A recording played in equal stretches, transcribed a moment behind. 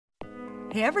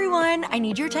Hey everyone, I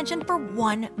need your attention for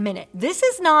 1 minute. This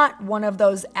is not one of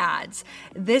those ads.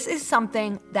 This is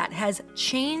something that has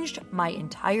changed my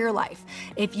entire life.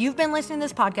 If you've been listening to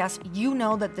this podcast, you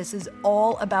know that this is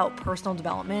all about personal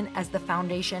development as the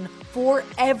foundation for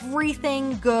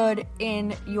everything good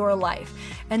in your life.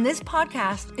 And this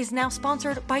podcast is now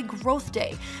sponsored by Growth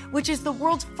Day, which is the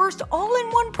world's first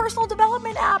all-in-one personal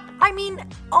development app. I mean,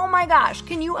 oh my gosh,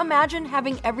 can you imagine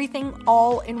having everything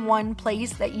all in one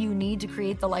place that you need to create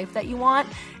the life that you want?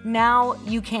 Now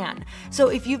you can. So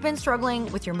if you've been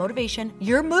struggling with your motivation,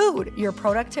 your mood, your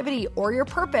productivity, or your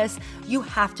purpose, you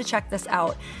have to check this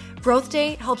out. Growth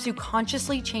Day helps you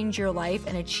consciously change your life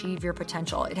and achieve your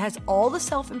potential. It has all the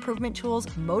self-improvement tools,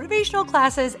 motivational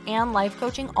classes, and life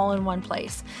coaching all in one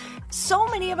place. So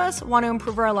many of us want to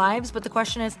improve our lives, but the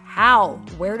question is how?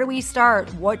 Where do we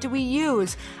start? What do we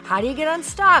use? How do you get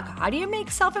unstuck? How do you make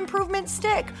self-improvement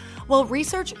stick? Well,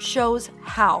 research shows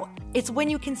how. It's when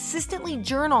you consistently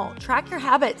journal, track your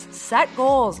habits, set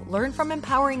goals, learn from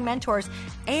empowering mentors,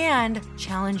 and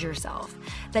challenge yourself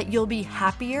that you'll be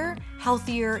happier,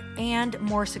 healthier, and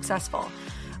more successful.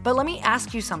 But let me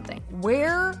ask you something.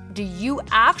 Where do you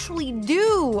actually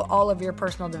do all of your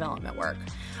personal development work?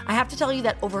 I have to tell you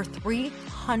that over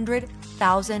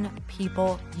 300,000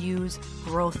 people use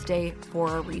Growth Day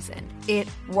for a reason. It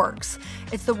works.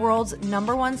 It's the world's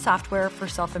 #1 software for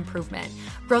self-improvement.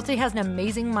 Growth Day has an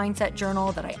amazing mindset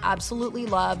journal that I absolutely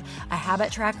love, a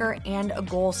habit tracker, and a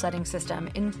goal-setting system.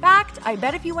 In fact, I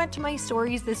bet if you went to my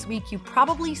stories this week, you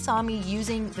probably saw me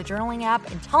using the journaling app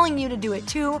and telling you to do it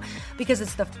too, because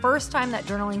it's the first time that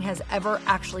journaling has ever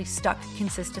actually stuck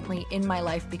consistently in my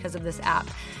life because of this app.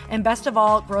 And best of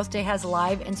all, Growth Day has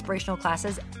live inspirational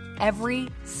classes every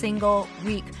single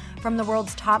week from the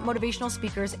world's top motivational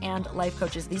speakers and life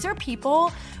coaches. These are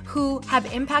people who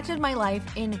have impacted my life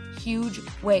in huge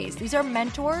ways. These are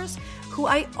mentors who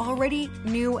I already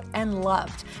knew and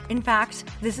loved. In fact,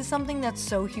 this is something that's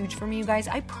so huge for me, you guys.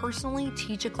 I personally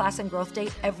teach a class in Growth Day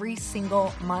every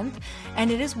single month,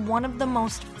 and it is one of the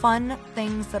most fun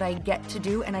things that I get to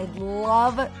do, and I'd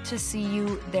love to see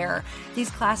you there.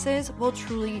 These classes will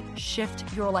truly shift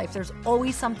your life. There's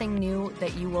always something new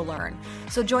that you will learn.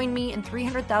 So join me and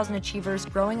 300,000 achievers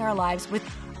growing our lives with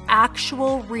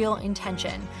actual real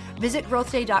intention. Visit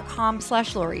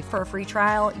growthday.com/Lori for a free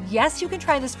trial. Yes, you can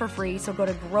try this for free. So go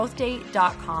to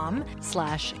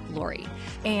growthday.com/Lori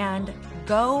and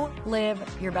go live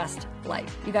your best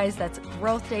life. You guys, that's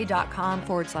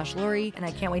growthday.com/Lori. And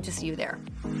I can't wait to see you there.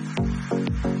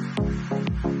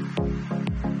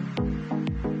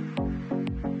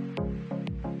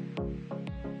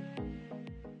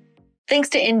 Thanks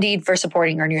to Indeed for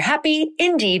supporting Earn Your Happy.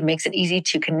 Indeed makes it easy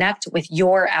to connect with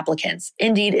your applicants.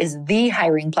 Indeed is the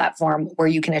hiring platform where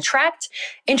you can attract,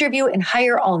 interview, and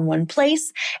hire all in one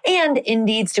place. And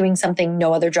Indeed's doing something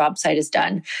no other job site has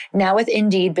done. Now with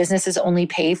Indeed, businesses only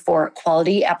pay for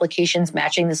quality applications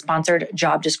matching the sponsored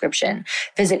job description.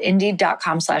 Visit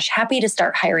Indeed.com/happy to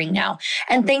start hiring now.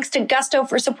 And thanks to Gusto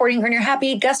for supporting Earn Your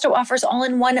Happy. Gusto offers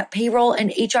all-in-one payroll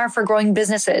and HR for growing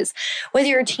businesses. Whether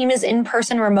your team is in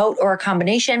person, remote, or a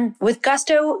combination, with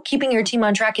Gusto, keeping your team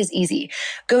on track is easy.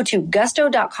 Go to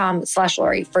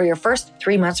gusto.com/Lori for your first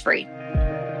 3 months free.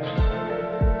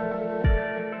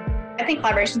 I think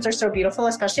collaborations are so beautiful,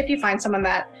 especially if you find someone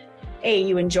that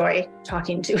you enjoy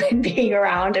talking to and being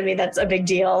around. I mean, that's a big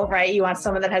deal, right? You want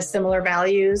someone that has similar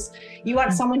values. You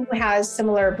want someone who has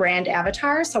similar brand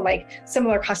avatars, so like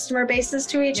similar customer bases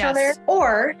to each other.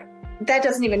 Or that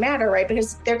doesn't even matter, right?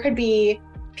 Because there could be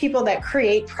people that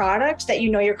create product that you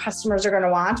know your customers are going to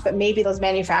want, but maybe those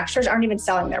manufacturers aren't even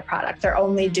selling their product. They're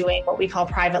only doing what we call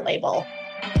private label.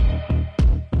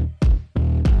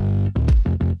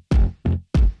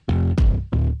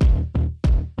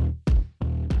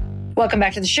 Welcome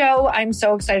back to the show. I'm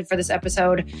so excited for this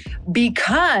episode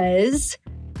because,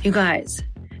 you guys,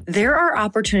 there are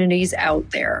opportunities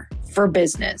out there for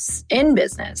business, in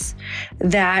business,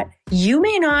 that you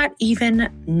may not even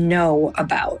know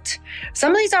about.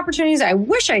 Some of these opportunities I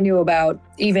wish I knew about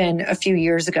even a few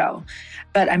years ago,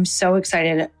 but I'm so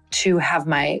excited to have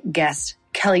my guest,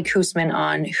 Kelly Koosman,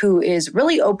 on, who is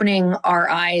really opening our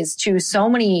eyes to so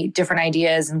many different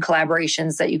ideas and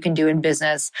collaborations that you can do in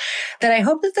business, that I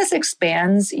hope that this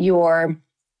expands your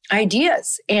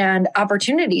ideas and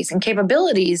opportunities and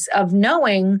capabilities of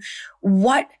knowing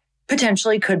what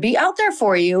potentially could be out there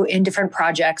for you in different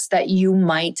projects that you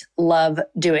might love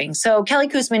doing. So Kelly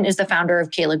Koosman is the founder of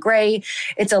Kayla Gray.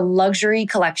 It's a luxury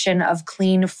collection of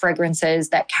clean fragrances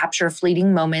that capture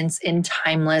fleeting moments in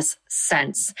timeless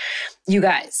scents. You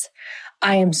guys,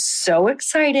 I am so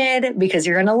excited because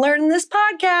you're going to learn in this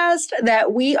podcast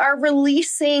that we are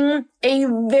releasing a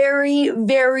very,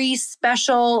 very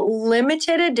special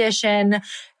limited edition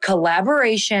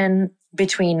collaboration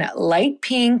between Light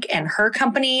Pink and her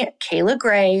company, Kayla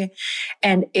Gray,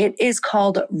 and it is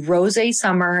called Rosé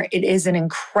Summer. It is an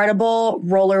incredible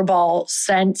rollerball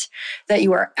scent that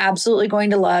you are absolutely going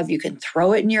to love. You can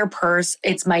throw it in your purse.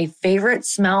 It's my favorite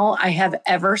smell I have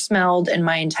ever smelled in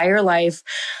my entire life.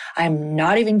 I'm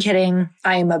not even kidding.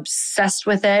 I am obsessed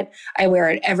with it. I wear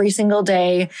it every single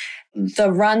day.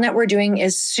 The run that we're doing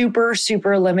is super,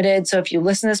 super limited. So if you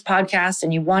listen to this podcast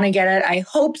and you want to get it, I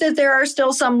hope that there are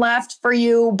still some left for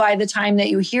you by the time that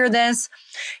you hear this.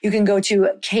 You can go to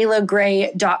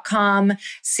kaylagray.com,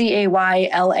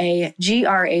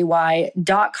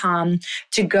 kaylagray.com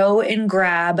to go and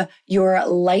grab your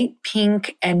Light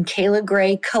Pink and Kayla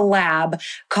Gray collab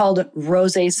called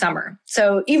Rosé Summer.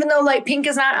 So even though Light Pink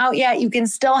is not out yet, you can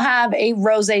still have a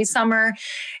Rosé Summer.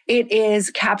 It is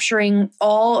capturing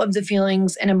all of the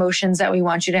feelings and emotions that we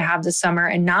want you to have this summer.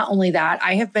 And not only that,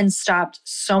 I have been stopped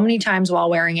so many times while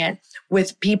wearing it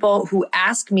with people who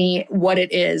ask me what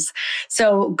it is.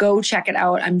 So go check it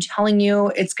out. I'm telling you,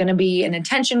 it's going to be an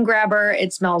attention grabber.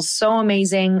 It smells so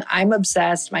amazing. I'm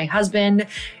obsessed. My husband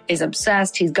is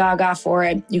obsessed. He's gaga for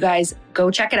it. You guys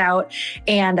go check it out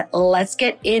and let's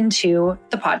get into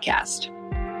the podcast.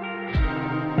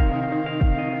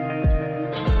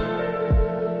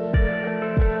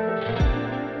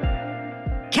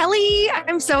 Kelly,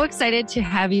 I'm so excited to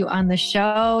have you on the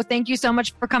show. Thank you so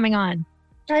much for coming on.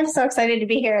 I'm so excited to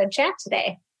be here and chat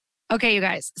today. Okay, you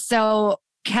guys. So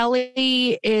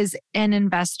Kelly is an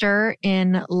investor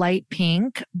in Light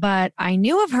Pink, but I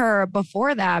knew of her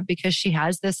before that because she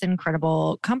has this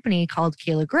incredible company called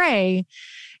Kayla Gray.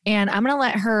 And I'm going to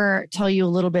let her tell you a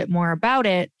little bit more about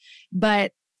it.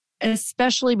 But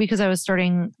especially because I was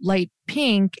starting Light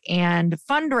Pink and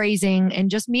fundraising and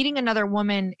just meeting another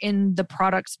woman in the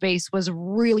product space was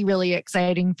really, really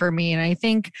exciting for me. And I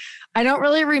think, I don't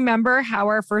really remember how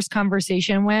our first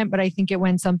conversation went, but I think it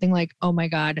went something like, oh my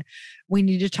God, we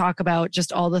need to talk about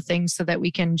just all the things so that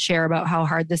we can share about how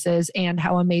hard this is and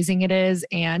how amazing it is.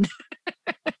 And,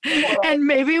 and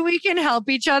maybe we can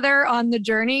help each other on the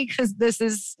journey because this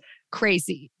is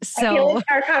crazy. So I feel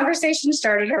like our conversation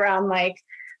started around like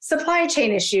supply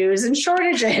chain issues and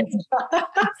shortages.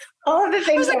 All of the things.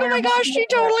 I was like, oh my gosh, she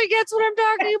totally gets what I'm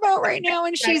talking about right now.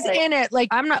 And she's in it. Like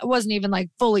wasn't even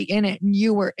like fully in it and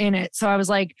you were in it. So I was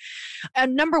like,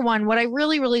 number one, what I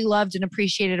really, really loved and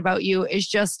appreciated about you is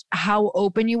just how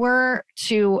open you were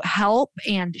to help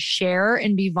and share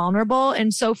and be vulnerable.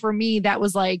 And so for me, that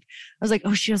was like, I was like,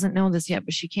 oh, she doesn't know this yet,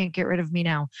 but she can't get rid of me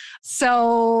now.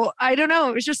 So I don't know.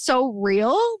 It was just so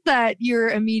real that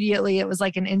it was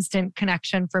like an instant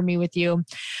connection for me with you.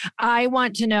 I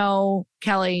want to know,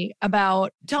 Kelly,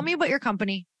 tell me about your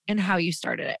company and how you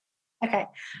started it. Okay.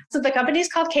 So the company is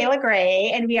called Kayla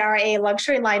Gray, and we are a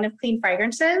luxury line of clean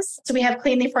fragrances. So we have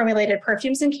cleanly formulated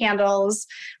perfumes and candles.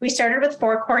 We started with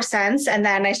 4 core scents, and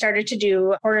then I started to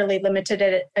do quarterly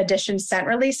limited edition scent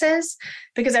releases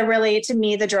because to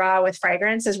me, the draw with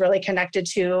fragrance is really connected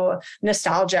to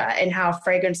nostalgia and how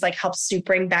fragrance like helps you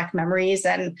bring back memories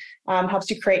and helps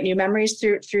you create new memories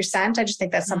through scent. I just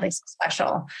think that's something so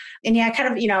special. And yeah,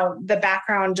 kind of, the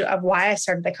background of why I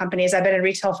started the company is I've been in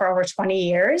retail for over 20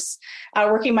 years.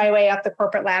 Working my way up the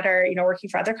corporate ladder, working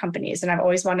for other companies. And I've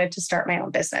always wanted to start my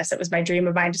own business. It was my dream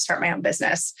of mine to start my own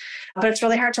business. But it's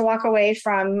really hard to walk away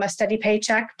from a steady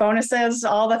paycheck, bonuses,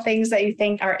 all the things that you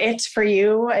think are it for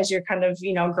you as you're kind of,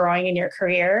 growing in your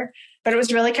career. But it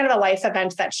was really kind of a life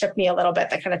event that shook me a little bit,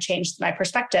 that kind of changed my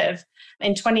perspective.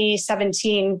 In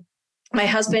 2017, my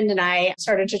husband and I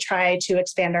started to try to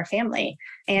expand our family.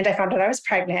 And I found out I was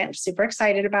pregnant, super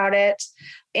excited about it.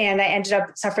 And I ended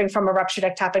up suffering from a ruptured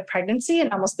ectopic pregnancy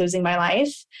and almost losing my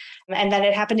life. And then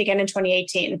it happened again in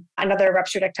 2018, another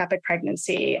ruptured ectopic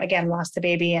pregnancy, again, lost the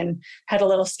baby and had a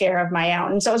little scare of my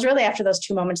own. And so it was really after those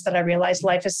 2 moments that I realized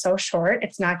life is so short.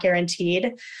 It's not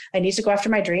guaranteed. I need to go after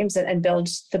my dreams and build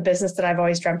the business that I've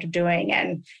always dreamt of doing.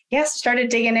 And yes, started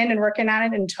digging in and working on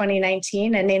it in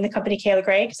 2019 and named the company Kayla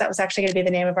Gray because that was actually going to be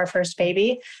the name of our first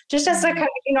baby, just as a kind of,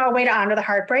 a way to honor the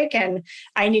heartbreak. And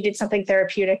I needed something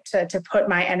therapeutic to put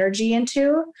my energy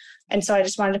into. And so I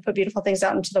just wanted to put beautiful things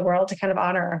out into the world to kind of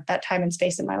honor that time and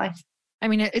space in my life. I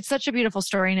mean, it's such a beautiful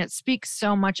story and it speaks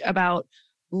so much about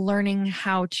learning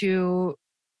how to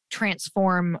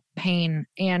transform pain.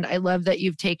 And I love that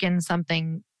you've taken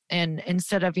something and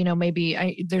instead of,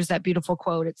 there's that beautiful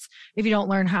quote, it's if you don't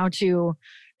learn how to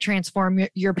transform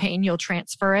your pain, you'll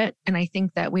transfer it. And I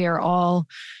think that we are all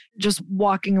just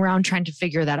walking around trying to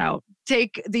figure that out.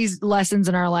 take these lessons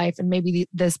in our life and maybe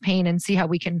this pain and see how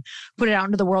we can put it out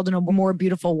into the world in a more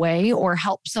beautiful way or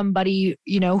help somebody,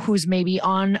 who's maybe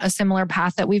on a similar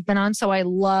path that we've been on. So I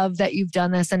love that you've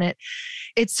done this, and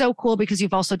it's so cool because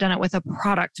you've also done it with a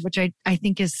product, which I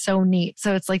think is so neat.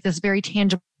 So it's like this very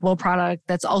tangible product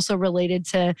that's also related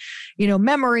to,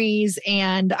 memories.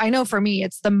 And I know for me,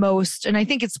 it's the most, and I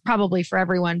think it's probably for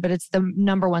everyone, but it's the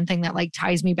number one thing that like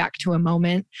ties me back to a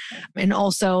moment, and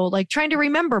also like trying to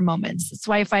remember moments. That's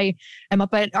why if I am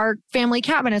up at our family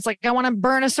cabin, it's like, I want to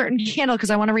burn a certain candle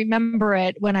because I want to remember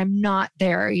it when I'm not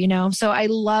there, So I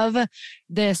love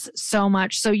this so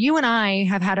much. So you and I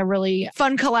have had a really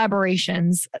fun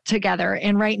collaborations together.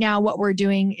 And right now what we're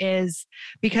doing is,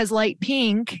 because Light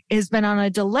Pink has been on a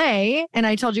delay, and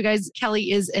I told you guys,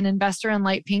 Kelly is an investor in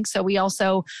Light Pink. So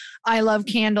I love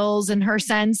candles and her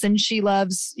scents, and she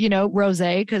loves,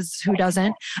 rosé, because who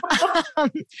doesn't? I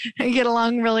get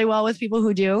along really well with people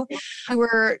who do. We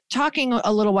were talking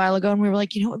a little while ago and we were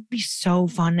like, what would be so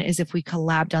fun is if we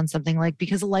collabed on something, like,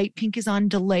 because Light Pink is on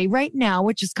delay right now,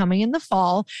 which is coming in the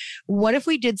fall. What if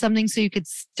we did something so you could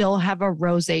still have a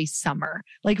rosé summer?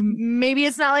 Like maybe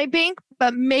it's not Light Pink,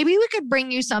 but maybe we could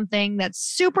bring you something that's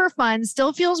super fun,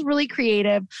 still feels really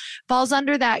creative, falls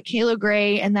under that Kayla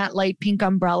Gray and that Light Pink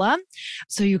umbrella.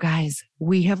 So you guys,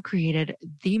 we have created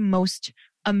the most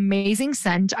amazing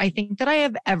scent I think that I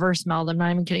have ever smelled. I'm not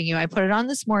even kidding you. I put it on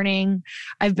this morning.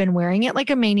 I've been wearing it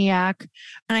like a maniac.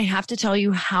 And I have to tell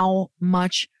you how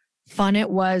much fun it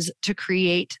was to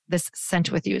create this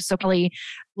scent with you. So Kelly,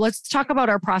 let's talk about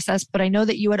our process, but I know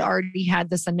that you had already had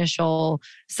this initial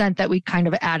scent that we kind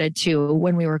of added to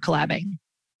when we were collabing.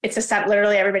 It's a scent,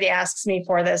 literally everybody asks me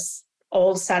for this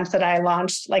old scent that I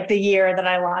launched, like the year that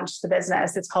I launched the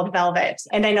business. It's called Velvet.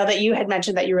 And I know that you had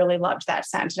mentioned that you really loved that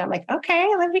scent. And I'm like, okay,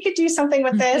 then we could do something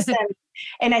with this.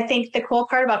 And I think the cool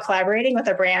part about collaborating with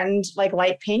a brand like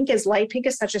Light Pink is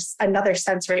such another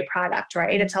sensory product,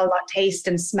 right? It's all about taste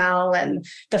and smell and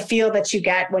the feel that you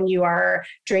get when you are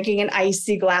drinking an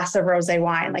icy glass of rosé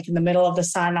wine, like in the middle of the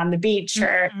sun on the beach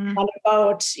or on a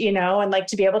boat, and like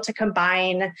to be able to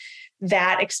combine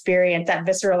that experience, that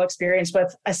visceral experience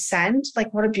with a scent,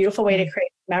 like what a beautiful way to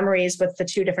create memories with the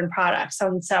two different products.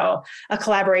 And so a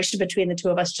collaboration between the two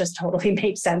of us just totally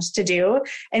made sense to do.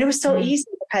 And it was so easy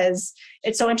because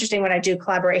it's so interesting when I do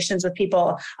collaborations with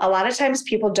people. A lot of times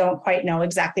people don't quite know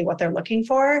exactly what they're looking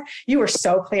for. You were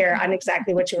so clear on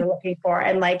exactly what you were looking for.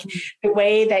 And like the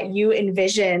way that you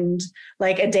envisioned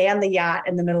like a day on the yacht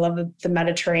in the middle of the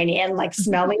Mediterranean, like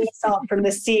smelling the salt from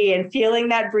the sea and feeling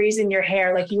that breeze in your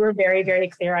hair, like you were very, very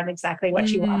clear on exactly what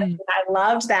you wanted. And I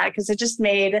loved that because it just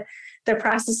made the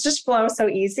process just flow so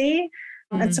easy.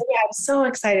 And so, I'm so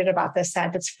excited about this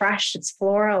scent. It's fresh, it's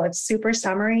floral, it's super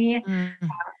summery.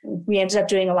 We ended up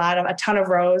doing a ton of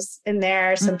rose in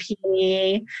there, some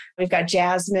peony. We've got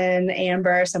jasmine,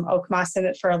 amber, some oak moss in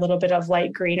it for a little bit of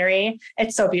light greenery.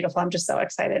 It's so beautiful. I'm just so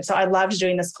excited. So I loved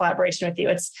doing this collaboration with you.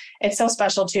 It's so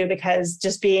special too, because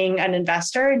just being an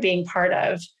investor and being part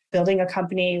of building a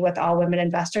company with all women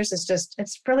investors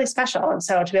it's really special. And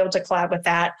so to be able to collab with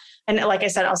that, and like I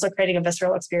said, also creating a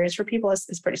visceral experience for people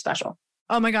is pretty special.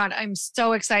 Oh my God, I'm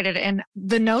so excited. And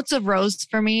the notes of rose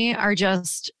for me are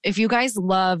just, if you guys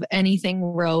love anything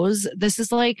rose, this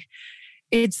is like,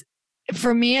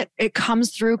 for me, it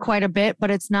comes through quite a bit,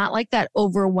 but it's not like that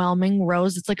overwhelming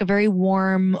rose. It's like a very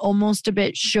warm, almost a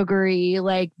bit sugary,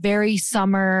 like very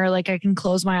summer. Like I can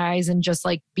close my eyes and just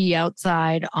like be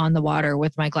outside on the water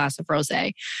with my glass of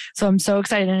rosé. So I'm so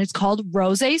excited. And it's called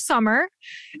Rosé Summer.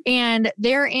 And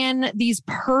they're in these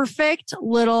perfect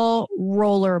little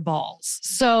roller balls.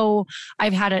 So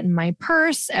I've had it in my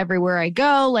purse everywhere I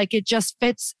go. Like it just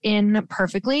fits in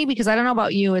perfectly, because I don't know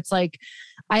about you. It's like,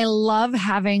 I love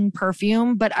having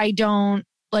perfume, but I don't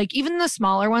like, even the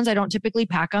smaller ones, I don't typically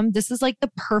pack them. This is like the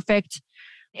perfect.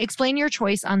 Explain your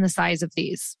choice on the size of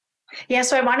these. Yeah.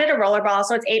 So I wanted a roller ball.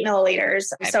 So it's 8 milliliters.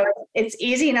 So it's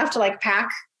easy enough to like pack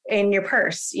in your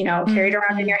purse, carry it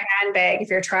around in your handbag. If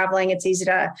you're traveling, it's easy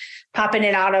to pop in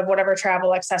and out of whatever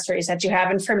travel accessories that you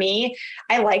have. And for me,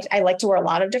 I like to wear a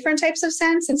lot of different types of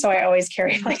scents. And so I always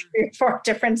carry like 3 or 4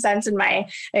 different scents in my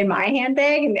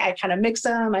handbag, and I kind of mix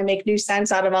them. I make new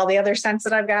scents out of all the other scents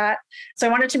that I've got. So I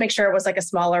wanted to make sure it was like a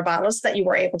smaller bottle so that you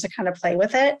were able to kind of play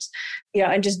with it,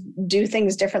 and just do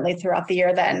things differently throughout the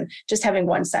year than just having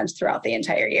one scent throughout the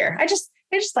entire year. I just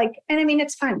like, and I mean,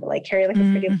 it's fun to like carry like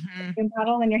a pretty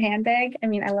bottle in your handbag. I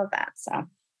mean, I love that. So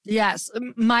yes,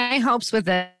 my hopes with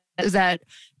it is that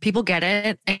people get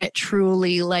it, and it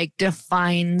truly like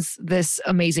defines this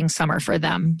amazing summer for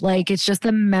them. Like it's just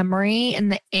the memory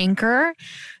and the anchor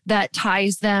that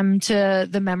ties them to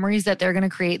the memories that they're going to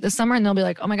create this summer. And they'll be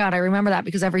like, oh my God, I remember that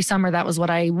because every summer that was what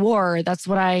I wore. That's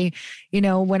what I,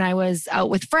 when I was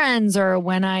out with friends or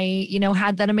when I,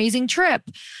 had that amazing trip.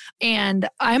 And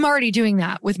I'm already doing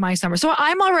that with my summer. So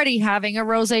I'm already having a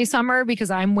rosé summer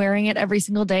because I'm wearing it every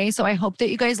single day. So I hope that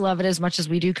you guys love it as much as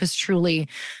we do, because truly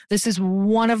this is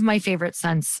one of my favorite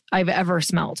scents I've ever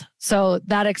smelled. So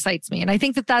that excites me. And I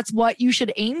think that that's what you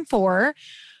should aim for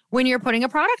when you're putting a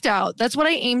product out. That's what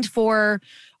I aimed for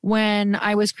when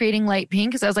I was creating Light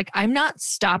Pink, because I was like, I'm not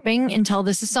stopping until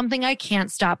this is something I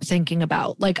can't stop thinking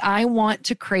about. Like I want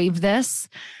to crave this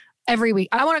every week.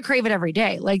 I want to crave it every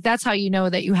day. Like that's how you know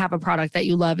that you have a product that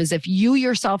you love, is if you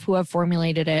yourself who have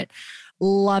formulated it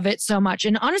love it so much.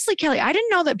 And honestly, Kelly, I didn't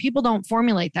know that people don't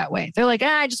formulate that way. They're like,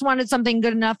 I just wanted something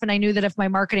good enough. And I knew that if my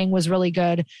marketing was really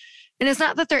good, and it's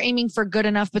not that they're aiming for good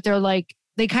enough, but they're like,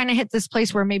 they kind of hit this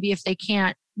place where maybe if they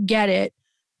can't get it,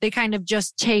 they kind of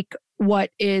just take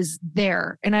what is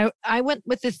there. And I went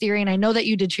with the theory, and I know that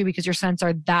you did too, because your scents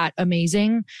are that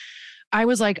amazing. I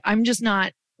was like, I'm just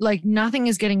not, like nothing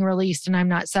is getting released and I'm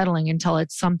not settling until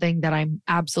it's something that I'm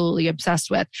absolutely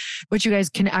obsessed with. But you guys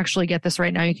can actually get this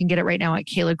right now. You can get it right now at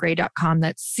kaylagray.com.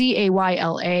 That's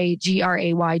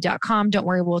CAYLAGRAY.com. Don't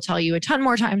worry, we'll tell you a ton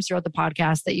more times throughout the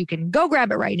podcast that you can go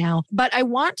grab it right now. But I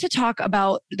want to talk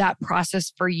about that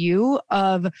process for you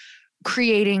of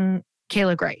creating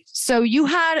Kayla Gray. So you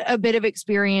had a bit of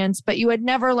experience, but you had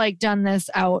never like done this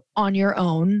out on your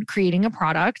own, creating a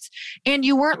product. And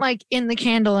you weren't like in the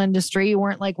candle industry. You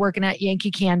weren't like working at Yankee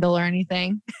Candle or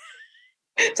anything.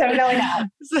 Definitely not.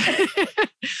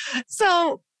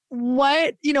 So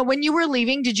what, when you were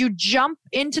leaving, did you jump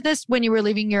into this when you were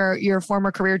leaving your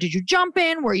former career? Did you jump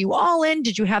in? Were you all in?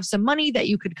 Did you have some money that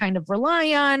you could kind of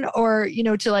rely on, or,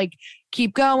 to like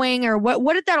keep going, or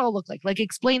what did that all look like? Like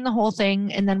explain the whole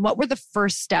thing. And then what were the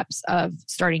first steps of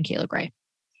starting Kayla Gray?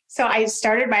 So I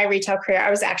started my retail career. I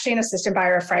was actually an assistant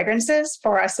buyer of fragrances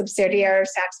for a subsidiary of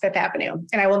Saks Fifth Avenue.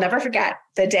 And I will never forget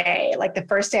the day, like the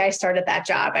first day I started that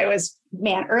job. I was,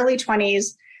 early 20s,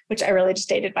 which I really just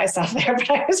dated myself there, but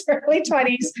I was early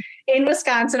 20s in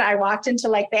Wisconsin. I walked into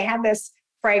they had this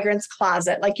fragrance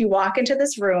closet. Like you walk into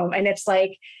this room and it's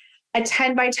like a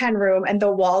 10 by 10 room and the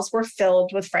walls were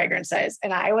filled with fragrances.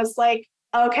 And I was like,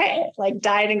 okay, like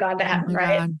died and gone to heaven,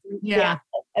 right? Yeah.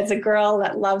 As a girl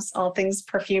that loves all things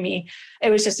perfumey, it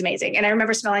was just amazing. And I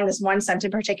remember smelling this one scent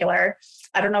in particular.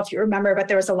 I don't know if you remember, but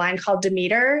there was a line called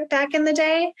Demeter back in the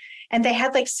day, and they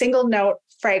had like single note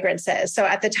fragrances. So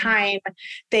at the time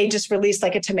they just released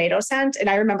like a tomato scent, and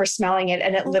I remember smelling it,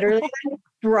 and it literally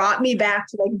brought me back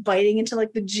to like biting into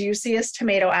like the juiciest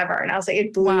tomato ever. And I was like,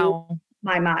 it blew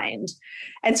my mind.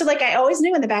 And so like, I always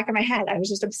knew in the back of my head, I was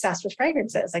just obsessed with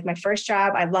fragrances. Like my first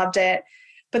job, I loved it.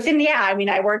 But then,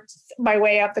 I worked my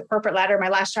way up the corporate ladder. My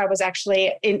last job was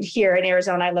actually here in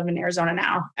Arizona. I live in Arizona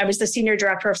now. I was the senior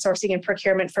director of sourcing and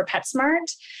procurement for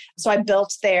PetSmart. So I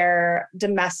built their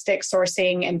domestic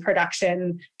sourcing and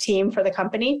production team for the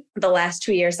company the last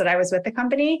 2 years that I was with the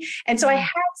company. And so I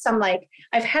had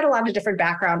I've had a lot of different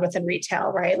background within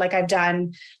retail, right? Like I've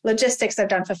done logistics, I've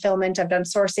done fulfillment, I've done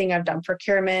sourcing, I've done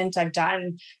procurement, I've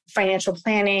done financial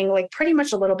planning, like pretty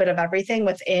much a little bit of everything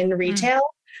within retail.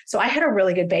 So I had a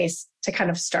really good base to kind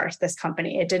of start this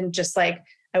company. It didn't just I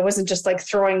wasn't just like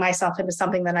throwing myself into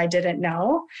something that I didn't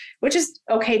know, which is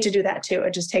okay to do that too.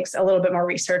 It just takes a little bit more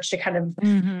research to kind of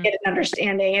get an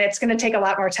understanding. And it's going to take a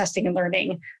lot more testing and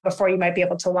learning before you might be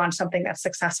able to launch something that's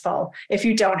successful if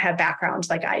you don't have background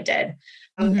like I did.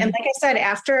 And like I said,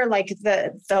 after like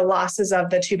the losses of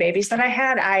the 2 babies that I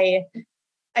had,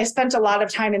 I spent a lot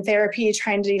of time in therapy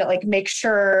trying to make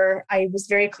sure I was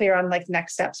very clear on like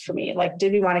next steps for me. Like,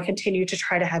 did we want to continue to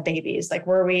try to have babies? Like,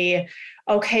 were we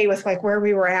okay with like where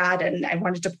we were at? And I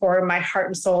wanted to pour my heart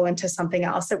and soul into something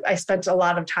else. So I spent a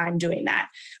lot of time doing that.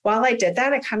 While I did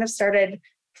that, I kind of started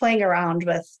playing around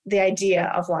with the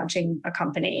idea of launching a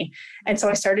company. And so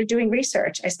I started doing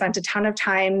research. I spent a ton of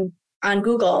time on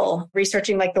Google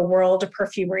researching like the world of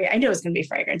perfumery. I knew it was going to be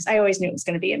fragrance. I always knew it was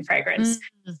going to be in fragrance.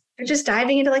 Just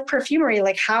diving into like perfumery,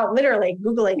 like how literally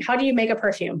Googling, how do you make a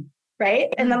perfume?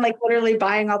 Right. And then like literally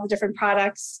buying all the different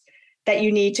products that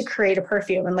you need to create a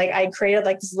perfume. And like, I created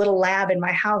like this little lab in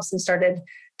my house and started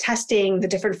testing the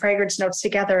different fragrance notes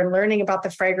together and learning about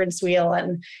the fragrance wheel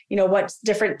and, what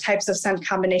different types of scent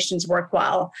combinations work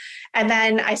well. And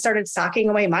then I started socking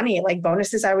away money, like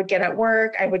bonuses I would get at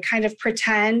work. I would kind of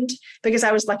pretend, because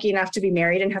I was lucky enough to be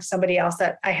married and have somebody else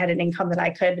that I had an income that I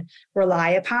could rely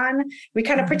upon. We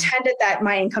kind of pretended that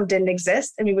my income didn't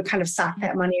exist, and we would kind of sock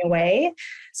that money away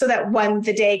so that when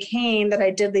the day came that I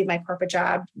did leave my corporate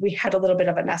job, we had a little bit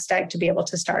of a nest egg to be able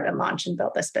to start and launch and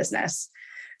build this business.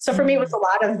 So for me, it was a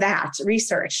lot of that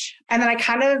research. And then I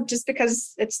kind of, just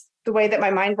because it's the way that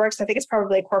my mind works, I think it's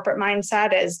probably a corporate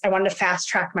mindset, is I wanted to fast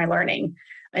track my learning.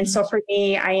 And so for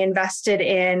me, I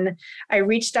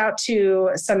reached out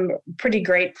to some pretty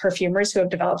great perfumers who have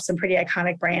developed some pretty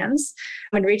iconic brands,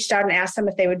 and reached out and asked them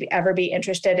if they would ever be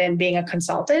interested in being a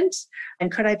consultant,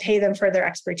 and could I pay them for their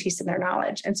expertise and their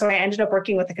knowledge. And so I ended up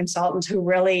working with a consultant who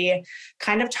really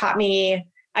kind of taught me,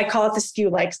 I call it the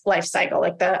SKU life cycle.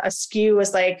 Like a SKU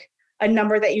is like a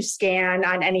number that you scan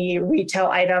on any retail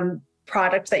item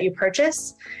product that you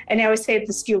purchase. And I always say that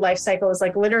the SKU life cycle is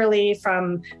like literally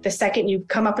from the second you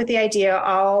come up with the idea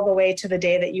all the way to the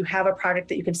day that you have a product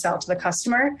that you can sell to the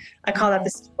customer. I call that the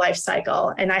SKU life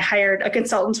cycle. And I hired a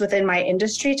consultant within my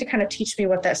industry to kind of teach me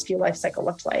what that SKU life cycle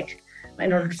looked like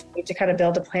in order for me to kind of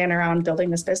build a plan around building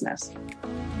this business.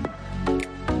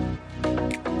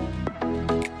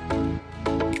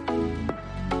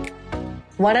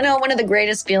 Want to know one of the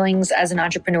greatest feelings as an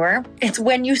entrepreneur? It's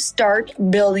when you start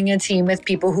building a team with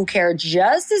people who care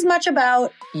just as much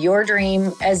about your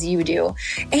dream as you do,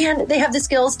 and they have the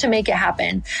skills to make it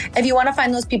happen. If you want to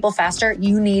find those people faster,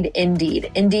 you need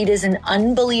Indeed. Indeed is an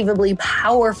unbelievably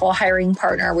powerful hiring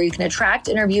partner where you can attract,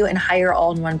 interview, and hire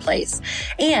all in one place.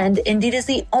 And Indeed is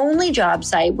the only job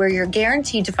site where you're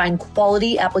guaranteed to find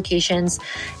quality applications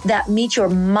that meet your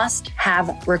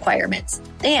must-have requirements.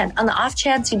 And on the off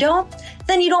chance you don't,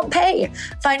 then you don't pay.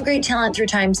 Find great talent through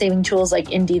time-saving tools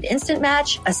like Indeed Instant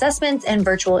Match, assessments, and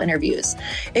virtual interviews.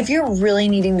 If you're really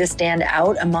needing to stand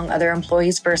out among other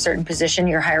employees for a certain position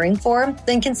you're hiring for,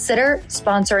 then consider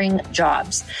sponsoring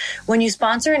jobs. When you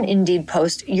sponsor an Indeed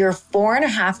post, you're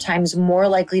 4.5 times more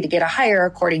likely to get a hire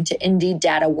according to Indeed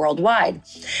data worldwide.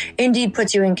 Indeed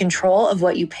puts you in control of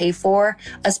what you pay for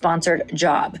a sponsored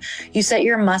job. You set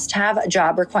your must-have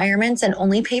job requirements and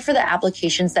only pay for the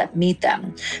applications that meet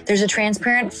them. There's a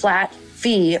transparent flat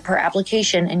fee per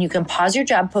application, and you can pause your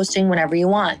job posting whenever you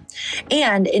want.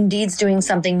 And Indeed's doing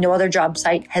something no other job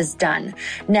site has done.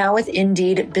 Now with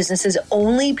Indeed, businesses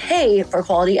only pay for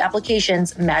quality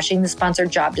applications matching the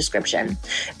sponsored job description.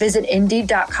 Visit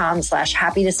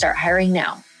Indeed.com/happy to start hiring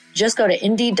now. Just go to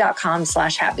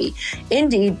Indeed.com/happy.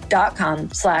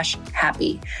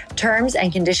 Indeed.com/happy. Terms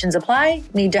and conditions apply.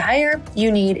 Need to hire?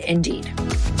 You need Indeed.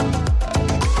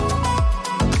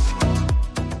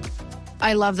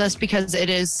 I love this because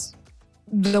it is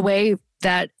the way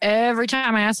that every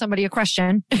time I ask somebody a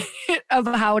question of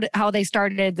how they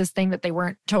started this thing that they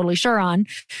weren't totally sure on,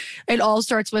 it all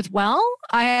starts with, well,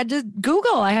 I had to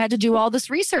Google, I had to do all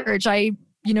this research.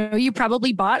 You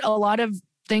probably bought a lot of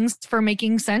things for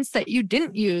making sense that you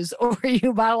didn't use, or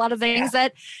you bought a lot of things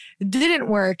that didn't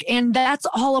work. And that's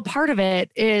all a part of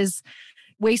it, is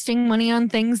wasting money on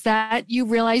things that you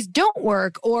realize don't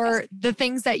work, or the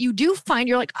things that you do find,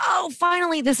 you're like, oh,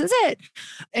 finally, this is it.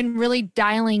 And really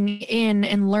dialing in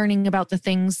and learning about the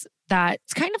things that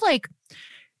it's kind of like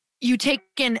you take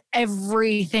in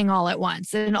everything all at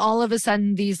once. And all of a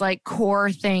sudden, these like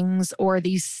core things or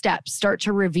these steps start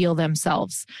to reveal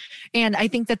themselves. And I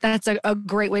think that that's a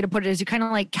great way to put it, is you kind of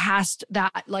like cast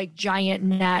that like giant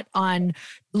net on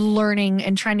learning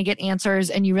and trying to get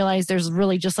answers. And you realize there's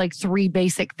really just like 3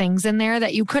 basic things in there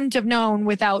that you couldn't have known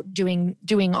without doing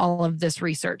all of this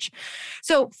research.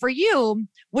 So for you,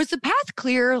 was the path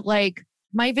clear? Like,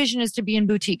 my vision is to be in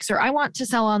boutiques, or I want to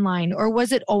sell online, or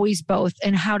was it always both?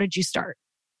 And how did you start?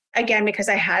 Again, because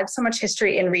I had so much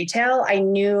history in retail, I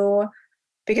knew,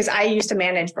 because I used to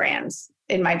manage brands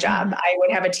in my job. Mm-hmm. I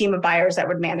would have a team of buyers that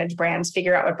would manage brands,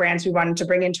 figure out what brands we wanted to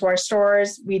bring into our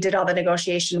stores. We did all the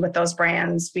negotiation with those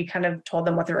brands. We kind of told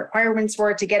them what the requirements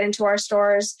were to get into our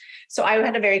stores. So I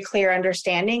had a very clear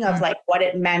understanding of like what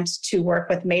it meant to work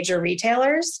with major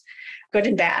retailers, good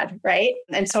and bad, right?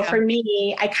 And so for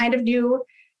me, I kind of knew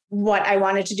what I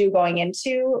wanted to do going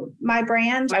into my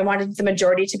brand. I wanted the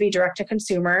majority to be direct to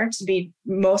consumer, to be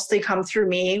mostly come through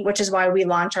me, which is why we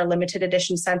launch our limited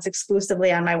edition scents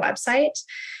exclusively on my website.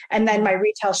 And then my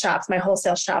retail shops, my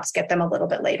wholesale shops, get them a little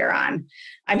bit later on.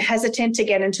 I'm hesitant to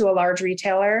get into a large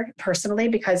retailer personally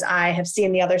because I have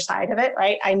seen the other side of it,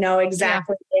 right? I know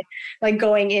exactly like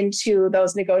going into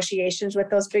those negotiations with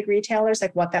those big retailers,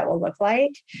 like what that will look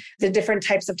like, the different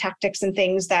types of tactics and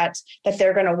things that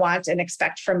they're going to want and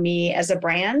expect from me as a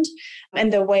brand,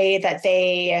 and the way that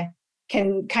they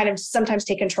can kind of sometimes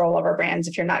take control over brands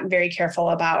if you're not very careful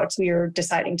about who you're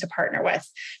deciding to partner with.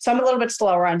 So I'm a little bit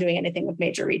slower on doing anything with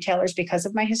major retailers because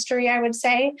of my history, I would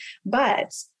say.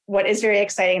 But what is very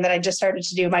exciting that I just started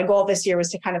to do, my goal this year was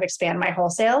to kind of expand my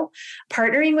wholesale,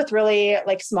 partnering with really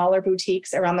like smaller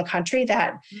boutiques around the country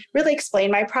that really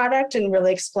explain my product and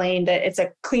really explain that it's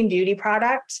a clean beauty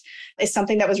product is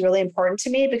something that was really important to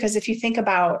me. Because if you think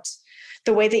about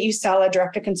the way that you sell a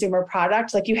direct-to-consumer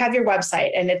product, like you have your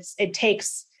website and it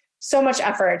takes so much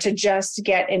effort to just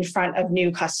get in front of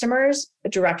new customers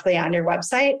directly on your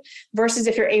website versus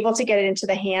if you're able to get it into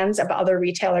the hands of other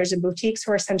retailers and boutiques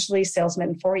who are essentially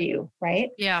salesmen for you, right?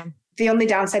 Yeah. The only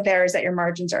downside there is that your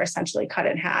margins are essentially cut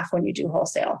in half when you do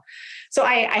wholesale. So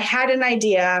I had an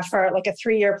idea for like a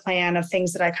 3-year plan of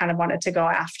things that I kind of wanted to go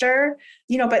after,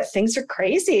 but things are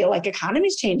crazy. Like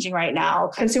economy's changing right now.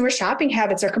 Consumer shopping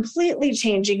habits are completely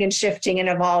changing and shifting and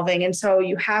evolving. And so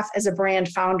you have, as a brand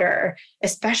founder,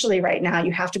 especially right now,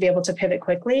 you have to be able to pivot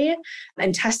quickly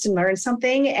and test and learn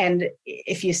something. And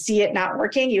if you see it not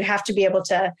working, you have to be able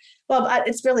to,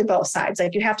 it's really both sides.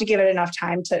 Like you have to give it enough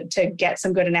time to get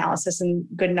some good analysis and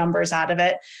good numbers out of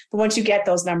it. But once you get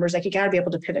those numbers, like you got to be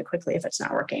able to pivot quickly if it's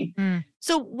not working.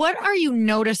 So what are you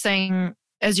noticing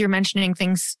as you're mentioning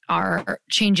things are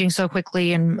changing so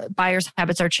quickly and buyers'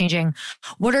 habits are changing?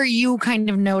 What are you kind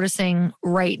of noticing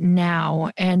right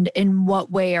now? And in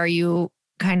what way are you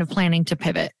kind of planning to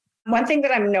pivot? One thing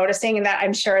that I'm noticing, and that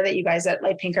I'm sure that you guys at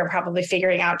Light Pink are probably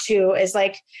figuring out too, is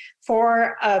like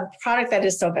for a product that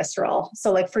is so visceral.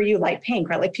 So like for you, Light Pink,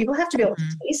 right? Like people have to be able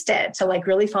to taste it to like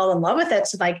really fall in love with it,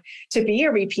 to be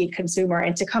a repeat consumer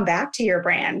and to come back to your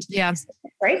brand. Yeah.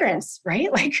 Fragrance,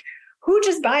 right? Like who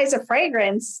just buys a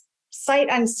fragrance sight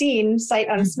unseen, sight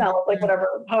unsmelled, like whatever,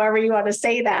 however you want to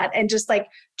say that, and just like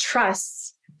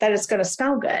trusts that it's going to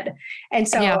smell good. And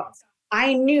so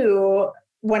I knew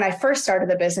when I first started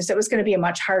the business, it was going to be a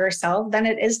much harder sell than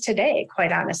it is today,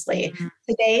 quite honestly.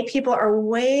 Today, people are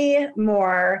way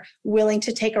more willing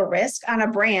to take a risk on a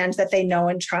brand that they know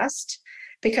and trust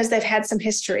because they've had some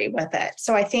history with it.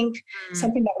 So I think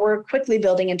something that we're quickly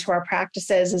building into our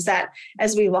practices is that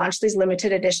as we launch these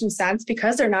limited edition scents,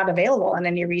 because they're not available in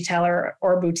any retailer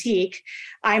or boutique,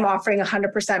 I'm offering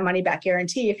 100% money back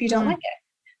guarantee if you don't like it.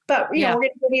 But we're going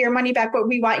to give you your money back, but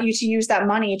we want you to use that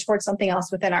money towards something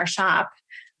else within our shop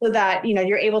so that,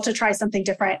 you're able to try something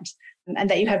different and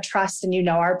that you have trust and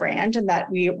our brand and that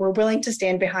we're willing to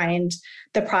stand behind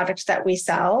the product that we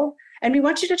sell. And we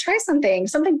want you to try something,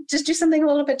 just do something a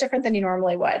little bit different than you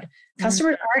normally would.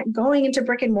 Customers aren't going into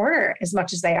brick and mortar as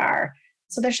much as they are.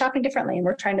 So they're shopping differently and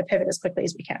we're trying to pivot as quickly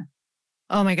as we can.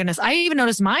 Oh my goodness. I even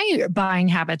noticed my buying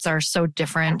habits are so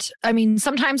different. I mean,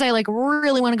 sometimes I like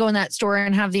really want to go in that store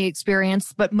and have the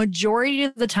experience, but majority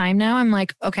of the time now I'm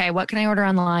like, okay, what can I order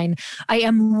online? I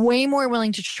am way more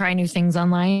willing to try new things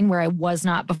online where I was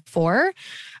not before.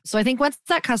 So I think once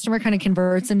that customer kind of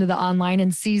converts into the online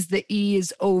and sees the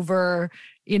ease over,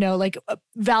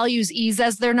 values ease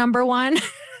as their number one,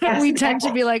 we tend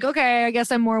to be like, okay, I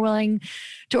guess I'm more willing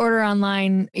to order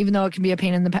online, even though it can be a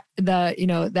pain in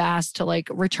the ass to like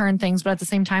return things. But at the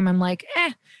same time, I'm like,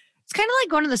 it's kind of like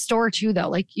going to the store too, though.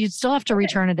 Like you still have to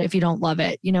return it if you don't love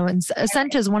it, and a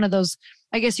scent is one of those,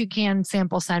 I guess you can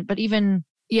sample scent, but even,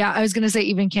 I was going to say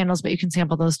even candles, but you can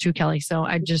sample those too, Kelly. So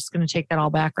I'm just going to take that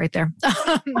all back right there.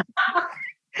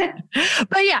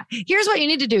 But here's what you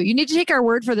need to do. You need to take our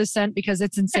word for the scent because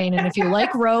it's insane. And if you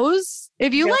like rose,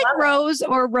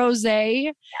 or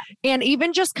rosé, and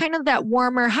even just kind of that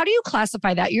warmer, how do you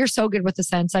classify that? You're so good with the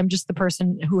scents. I'm just the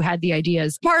person who had the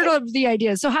ideas, part of the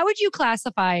ideas. So how would you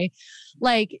classify,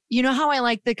 like, how I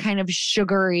like the kind of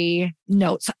sugary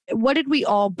notes? What did we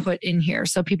all put in here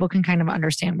so people can kind of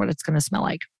understand what it's going to smell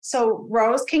like? So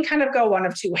rose can kind of go one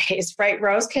of two ways, right?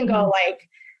 Rose can go like,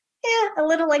 a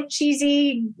little like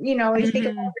cheesy, you think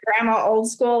about your grandma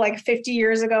old school, like 50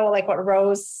 years ago, like what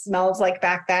rose smells like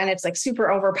back then. It's like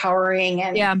super overpowering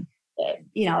and,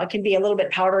 it can be a little bit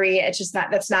powdery. It's just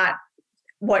that's not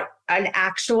what an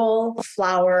actual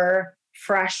flower,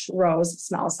 fresh rose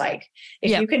smells like.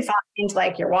 If you can find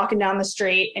like you're walking down the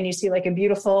street and you see like a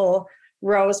beautiful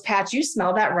rose patch, you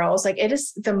smell that rose, like it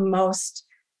is the most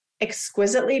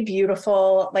exquisitely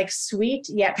beautiful, like sweet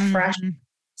yet fresh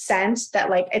scent that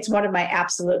like it's one of my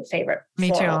absolute favorite.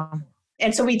 Me too.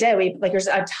 And so we did, there's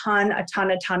a ton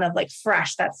of like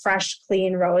that fresh,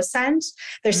 clean rose scent.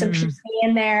 There's some peony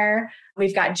in there.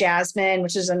 We've got jasmine,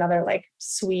 which is another like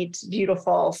sweet,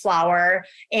 beautiful flower.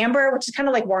 Amber, which is kind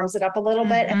of like warms it up a little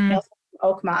bit. And we also have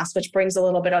oak moss, which brings a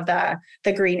little bit of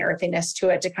the green earthiness to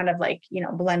it to kind of like,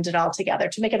 blend it all together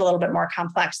to make it a little bit more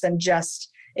complex than just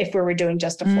if we were doing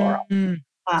just a floral.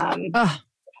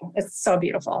 It's so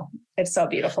beautiful. It's so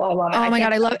beautiful. I love it. Oh my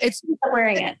God. I love it. It's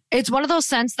wearing it. It's one of those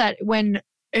scents that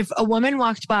if a woman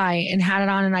walked by and had it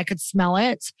on and I could smell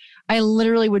it, I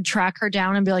literally would track her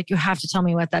down and be like, you have to tell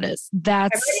me what that is.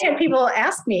 I've had people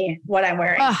ask me what I'm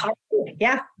wearing.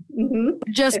 Yeah.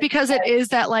 Just because it is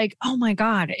that like, oh my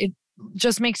God, it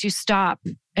just makes you stop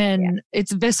and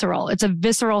it's visceral. It's a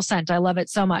visceral scent. I love it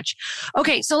so much.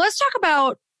 Okay. So let's talk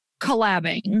about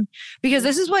collabing, because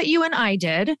this is what you and I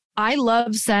did. I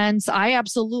love scents. I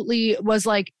absolutely was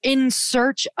like in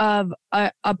search of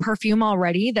a perfume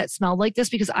already that smelled like this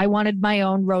because I wanted my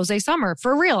own Rosé Summer.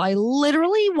 For real. I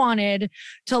literally wanted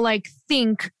to like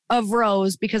think of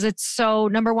rose because it's so,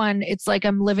 number one, it's like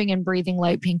I'm living and breathing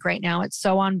light pink right now. It's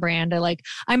so on brand.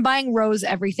 I'm buying rose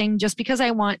everything just because I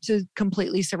want to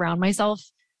completely surround myself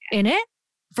in it.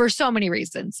 For so many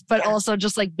reasons, but also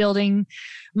just like building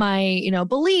my,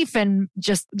 belief and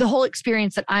just the whole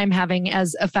experience that I'm having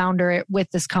as a founder with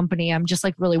this company. I'm just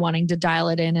like really wanting to dial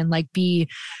it in and like be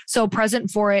so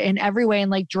present for it in every way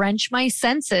and like drench my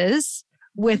senses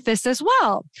with this as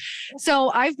well.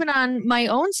 So I've been on my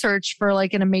own search for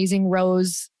like an amazing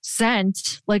rose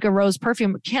scent, like a rose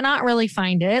perfume. Cannot really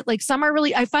find it. Like some are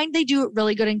really, I find they do it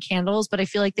really good in candles, but I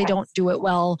feel like they don't do it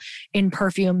well in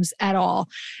perfumes at all.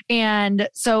 And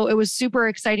so it was super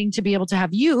exciting to be able to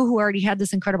have you, who already had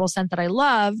this incredible scent that I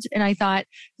loved. And I thought,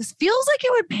 this feels like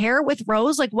it would pair with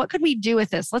rose. Like, what could we do with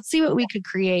this? Let's see what we could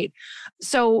create.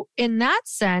 So in that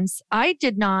sense, I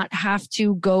did not have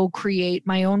to go create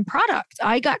my own product.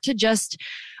 I got to just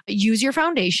use your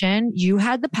foundation. You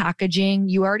had the packaging.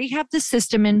 You already have the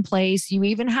system in place. You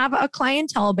even have a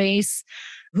clientele base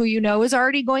who is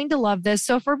already going to love this.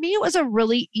 So for me, it was a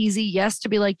really easy yes to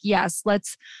be like, yes,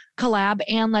 let's collab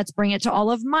and let's bring it to all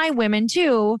of my women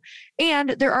too. And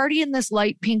they're already in this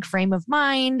light pink frame of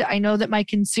mind. I know that my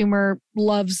consumer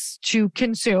loves to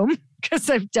consume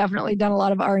because I've definitely done a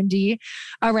lot of R&D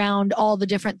around all the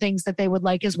different things that they would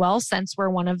like as well. Scents were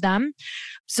one of them.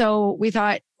 So we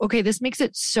thought, okay, this makes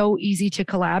it so easy to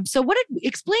collab. So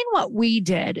explain what we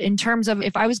did in terms of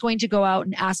if I was going to go out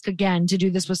and ask again to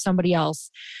do this with somebody else.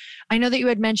 I know that you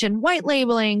had mentioned white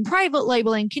labeling, private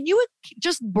labeling. Can you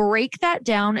just break that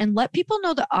down and let people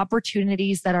know the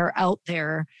opportunities that are out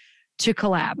there to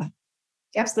collab?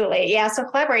 Absolutely. Yeah. So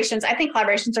I think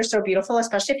collaborations are so beautiful,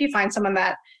 especially if you find someone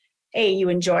that you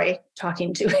enjoy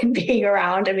talking to and being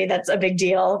around. I mean, that's a big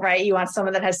deal, right? You want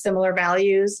someone that has similar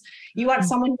values. You want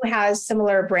someone who has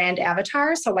similar brand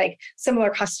avatars. So like similar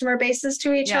customer bases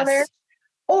to each other,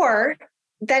 or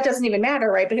that doesn't even matter,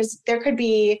 right? Because there could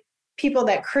be people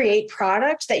that create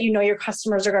product that your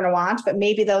customers are going to want, but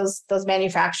maybe those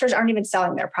manufacturers aren't even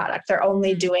selling their product. They're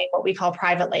only doing what we call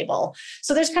private label.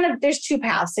 So there's two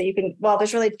paths that you can,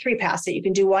 there's really three paths that you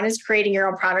can do. One is creating your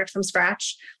own product from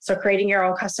scratch. So creating your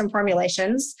own custom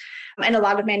formulations. And a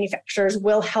lot of manufacturers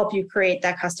will help you create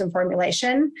that custom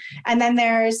formulation. And then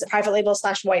there's private label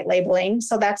 / white labeling.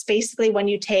 So that's basically when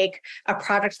you take a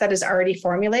product that is already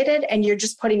formulated and you're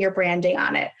just putting your branding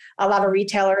on it. A lot of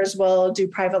retailers will do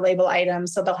private label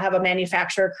items. So they'll have a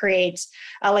manufacturer create,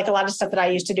 like a lot of stuff that I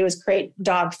used to do is create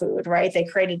dog food, right? They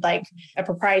created like a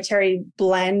proprietary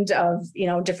blend of,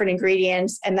 different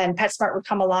ingredients. And then PetSmart would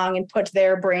come along and put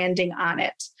their branding on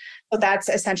it. So that's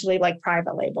essentially like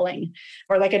private labeling,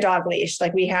 or like a dog leash.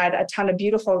 Like we had a ton of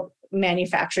beautiful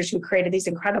manufacturers who created these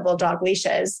incredible dog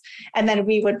leashes, and then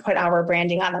we would put our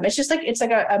branding on them. It's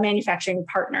like a manufacturing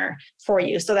partner for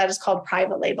you. So that is called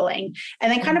private labeling.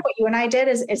 And then kind of what you and I did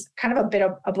is kind of a bit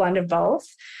of a blend of both.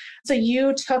 So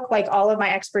you took like all of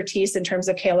my expertise in terms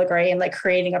of Kayla Gray and like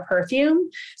creating a perfume.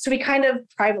 So we kind of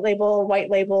private label, white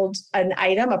labeled an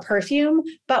item, a perfume,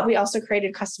 but we also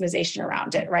created customization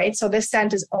around it, right? So this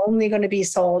scent is only going to be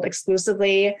sold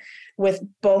exclusively with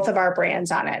both of our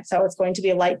brands on it. So it's going to be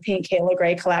a light pink Kayla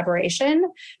Gray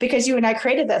collaboration because you and I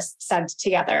created this scent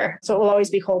together. So it will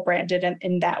always be co-branded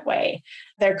in that way.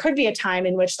 There could be a time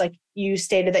in which like you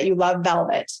stated that you love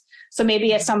velvet. So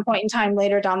maybe at some point in time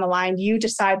later down the line, you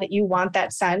decide that you want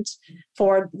that scent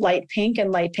for light pink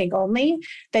and light pink only,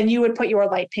 then you would put your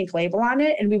light pink label on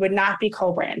it and we would not be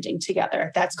co-branding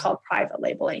together. That's called private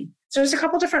labeling. So there's a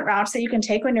couple different routes that you can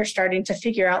take when you're starting to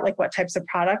figure out like what types of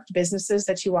product businesses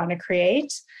that you want to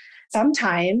create.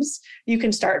 Sometimes you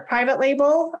can start private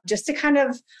label just to kind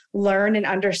of learn and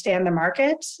understand the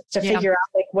market, to figure out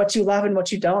like what you love and what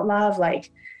you don't love.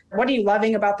 Like, what are you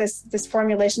loving about this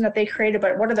formulation that they created,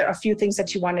 but what are a few things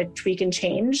that you want to tweak and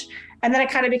change? And then it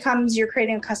kind of becomes you're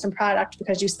creating a custom product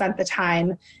because you spent the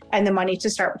time and the money to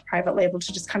start with private label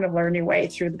to just kind of learn your way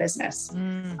through the business.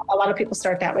 A lot of people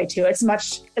start that way too. It's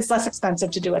less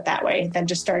expensive to do it that way than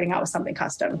just starting out with something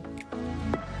custom.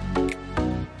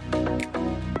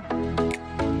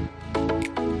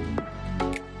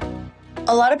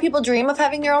 A lot of people dream of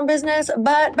having their own business,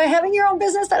 but by having your own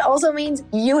business, that also means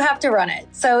you have to run it.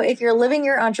 So if you're living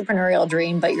your entrepreneurial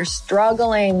dream, but you're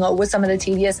struggling with some of the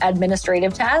tedious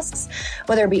administrative tasks,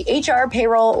 whether it be HR,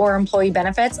 payroll, or employee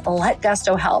benefits, let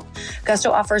Gusto help.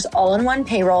 Gusto offers all-in-one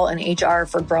payroll and HR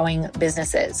for growing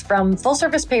businesses. From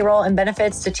full-service payroll and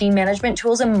benefits to team management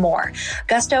tools and more,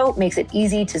 Gusto makes it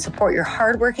easy to support your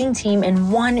hardworking team in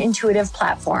one intuitive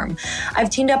platform. I've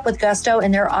teamed up with Gusto,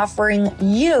 and they're offering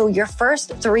you your first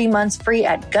 3 months free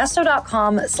at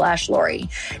gusto.com/Lori.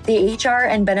 The HR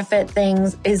and benefit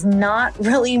things is not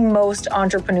really most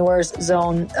entrepreneurs'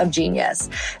 zone of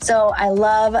genius. So I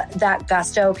love that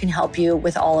Gusto can help you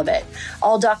with all of it.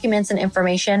 All documents and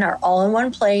information are all in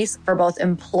one place for both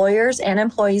employers and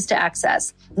employees to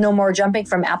access. No more jumping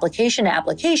from application to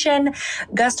application.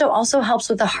 Gusto also helps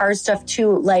with the hard stuff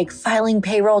too, like filing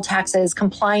payroll taxes,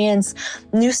 compliance,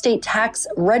 new state tax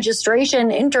registration,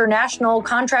 international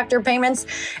contractor payments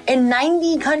in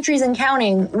 90 countries and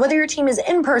counting. Whether your team is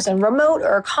in person, remote,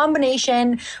 or a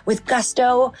combination, with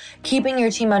Gusto, keeping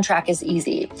your team on track is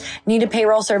easy. Need a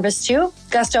payroll service too?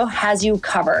 Gusto has you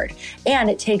covered, and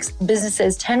it takes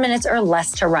businesses 10 minutes or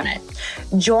less to run it.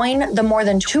 Join the more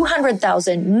than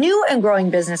 200,000 new and growing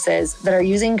businesses that are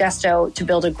using Gusto to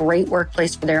build a great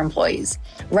workplace for their employees.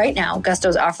 Right now, Gusto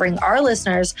is offering our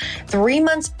listeners 3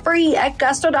 months free at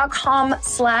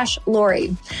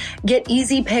gusto.com/Lori. Get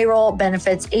easy payroll,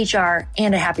 benefits, HR,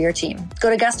 and a happier team.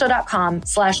 Go to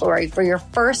gusto.com/Lori for your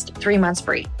first 3 months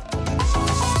free.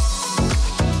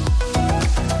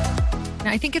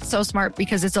 I think it's so smart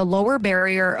because it's a lower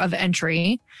barrier of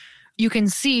entry. You can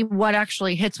see what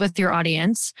actually hits with your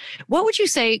audience. What would you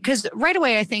say? Because right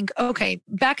away, I think, okay,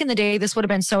 back in the day, this would have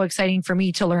been so exciting for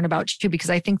me to learn about too, because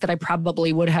I think that I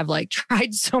probably would have like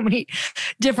tried so many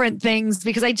different things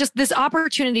because this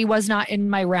opportunity was not in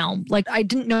my realm. Like I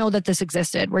didn't know that this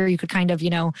existed where you could kind of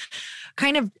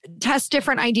test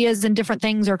different ideas and different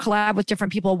things or collab with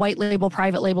different people, white label,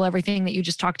 private label, everything that you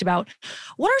just talked about.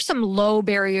 What are some low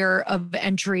barrier of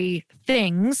entry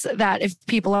things that if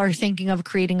people are thinking of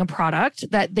creating a product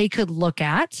that they could look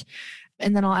at?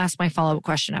 And then I'll ask my follow-up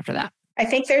question after that. I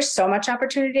think there's so much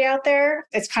opportunity out there.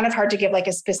 It's kind of hard to give like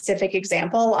a specific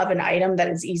example of an item that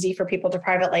is easy for people to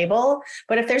private label.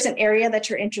 But if there's an area that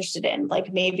you're interested in,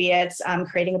 like maybe it's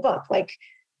creating a book, like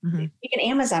even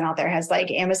Amazon out there has like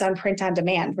Amazon print on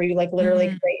demand where you like literally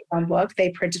create one book, they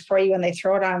print it for you and they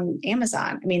throw it on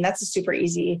Amazon. I mean, that's a super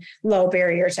easy, low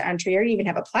barrier to entry, or you even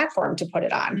have a platform to put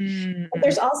it on. But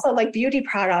there's also like beauty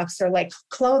products or like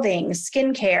clothing,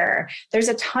 skincare. There's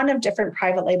a ton of different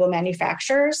private label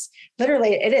manufacturers.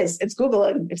 Literally it's Google.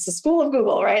 It's the school of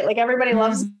Google, right? Like everybody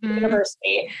loves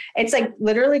university. It's like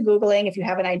literally Googling if you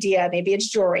have an idea, maybe it's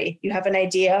jewelry. You have an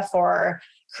idea for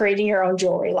creating your own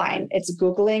jewelry line. It's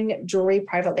Googling jewelry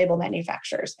private label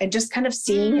manufacturers and just kind of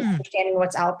seeing and understanding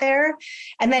what's out there.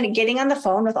 And then getting on the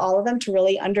phone with all of them to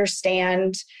really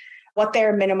understand what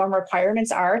their minimum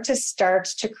requirements are to start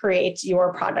to create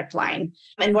your product line.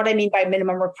 And what I mean by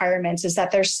minimum requirements is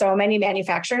that there's so many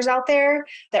manufacturers out there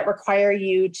that require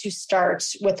you to start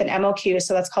with an MOQ.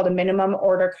 So that's called a minimum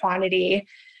order quantity.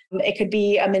 It could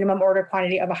be a minimum order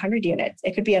quantity of 100 units.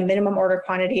 It could be a minimum order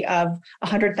quantity of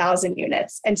 100,000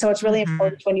 units. And so it's really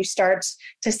important when you start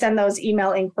to send those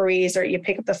email inquiries or you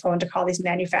pick up the phone to call these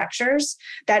manufacturers,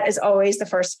 that is always the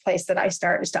first place that I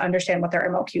start, is to understand what their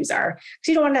MOQs are. Because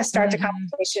you don't want to start a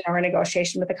conversation or a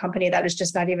negotiation with a company that is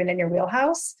just not even in your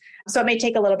wheelhouse. So it may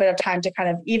take a little bit of time to kind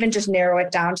of even just narrow it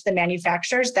down to the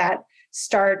manufacturers that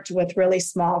start with really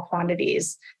small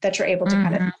quantities that you're able to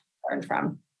kind of learn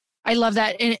from. I love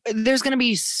that. And there's going to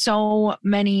be so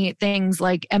many things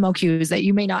like MOQs that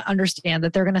you may not understand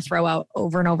that they're going to throw out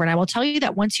over and over. And I will tell you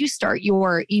that once you start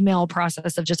your email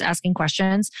process of just asking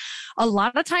questions, a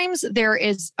lot of times there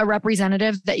is a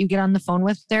representative that you get on the phone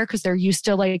with there because they're used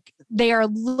to they are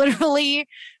literally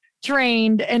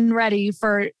trained and ready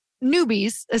for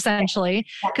newbies, essentially,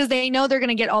 because they know they're going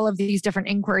to get all of these different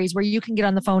inquiries where you can get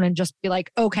on the phone and just be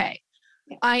like, okay,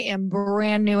 I am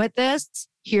brand new at this.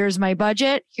 Here's my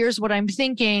budget. Here's what I'm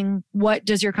thinking. What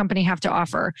does your company have to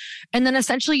offer? And then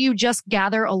essentially you just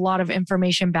gather a lot of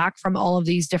information back from all of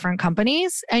these different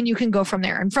companies and you can go from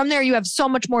there. And from there, you have so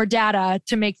much more data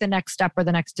to make the next step or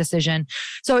the next decision.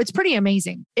 So it's pretty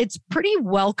amazing. It's pretty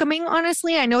welcoming,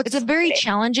 honestly. I know it's a very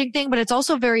challenging thing, but it's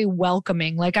also very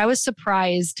welcoming. Like I was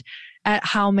surprised at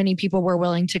how many people were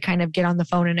willing to kind of get on the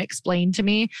phone and explain to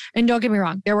me. And don't get me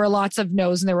wrong, there were lots of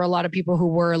no's and there were a lot of people who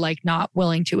were like not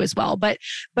willing to as well. But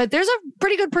there's a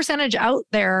pretty good percentage out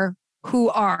there who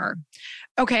are.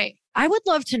 Okay. I would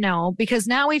love to know, because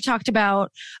now we've talked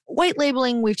about white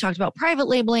labeling, we've talked about private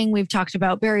labeling, we've talked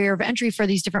about barrier of entry for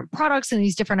these different products and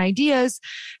these different ideas.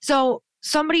 So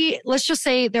somebody, let's just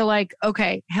say they're like,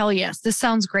 okay, hell yes, this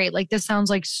sounds great. Like this sounds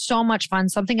like so much fun,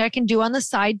 something I can do on the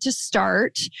side to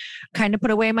start, kind of put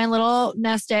away my little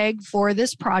nest egg for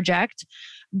this project.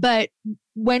 But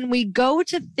when we go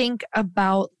to think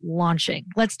about launching,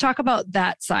 let's talk about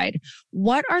that side.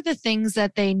 What are the things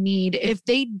that they need if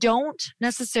they don't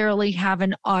necessarily have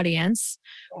an audience?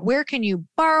 Where can you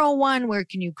borrow one? Where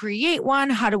can you create one?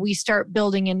 How do we start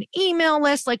building an email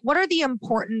list? Like, what are the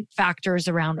important factors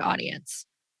around audience?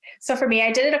 So for me,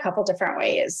 I did it a couple different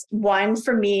ways. One,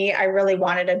 for me, I really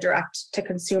wanted a direct to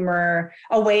consumer,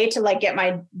 a way to like get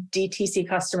my DTC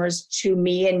customers to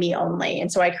me and me only.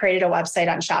 And so I created a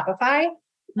website on Shopify.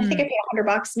 I think I paid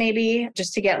 $100 maybe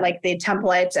just to get like the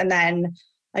template. And then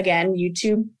again,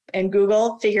 YouTube and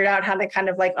Google figured out how to kind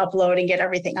of like upload and get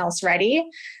everything else ready.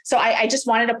 So I just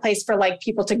wanted a place for like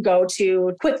people to go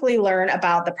to quickly learn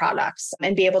about the products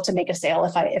and be able to make a sale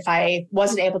if I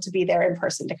wasn't able to be there in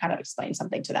person to kind of explain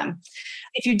something to them.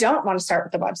 If you don't want to start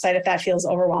with the website, if that feels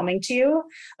overwhelming to you,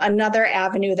 another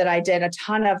avenue that I did a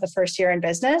ton of the first year in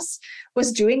business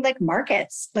was doing like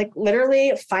markets, like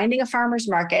literally finding a farmer's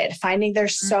market, finding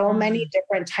there's so many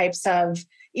different types of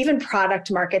even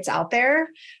product markets out there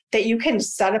that you can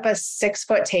set up a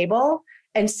 6-foot table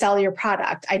and sell your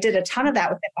product. I did a ton of that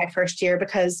within my first year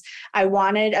because I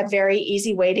wanted a very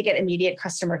easy way to get immediate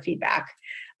customer feedback.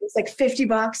 It's like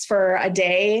 $50 for a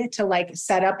day to like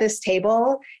set up this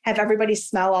table, have everybody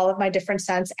smell all of my different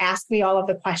scents, ask me all of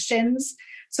the questions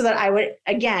so that I would,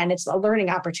 again, it's a learning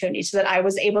opportunity so that I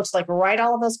was able to like write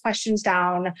all of those questions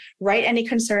down, write any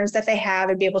concerns that they have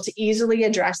and be able to easily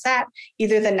address that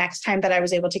either the next time that I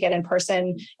was able to get in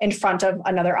person in front of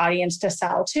another audience to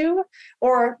sell to,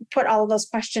 or put all of those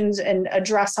questions and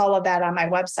address all of that on my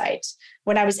website.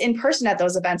 When I was in person at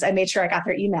those events, I made sure I got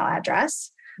their email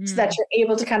address so that you're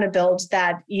able to kind of build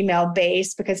that email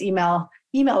base because email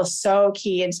is so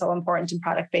key and so important in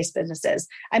product-based businesses.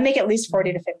 I make at least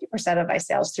 40 to 50% of my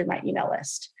sales through my email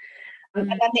list.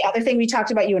 And then the other thing we talked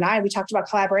about, you and I, we talked about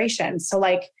collaborations. So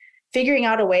like figuring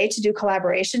out a way to do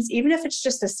collaborations, even if it's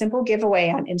just a simple giveaway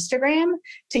on Instagram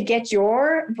to get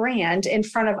your brand in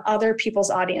front of other people's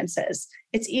audiences.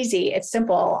 It's easy. It's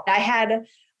simple. I had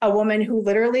a woman who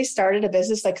literally started a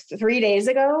business like 3 days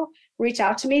ago reach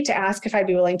out to me to ask if I'd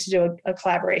be willing to do a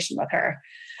collaboration with her.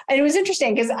 And it was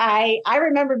interesting because I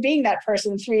remember being that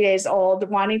person 3 days old,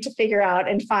 wanting to figure out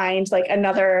and find like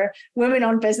another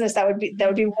women-owned business that would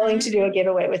be willing to do a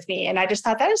giveaway with me. And I just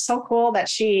thought that is so cool that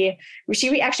she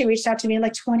actually reached out to me and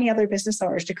like 20 other business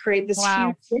owners to create this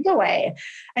huge giveaway.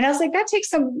 And I was like, that takes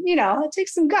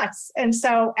some guts. And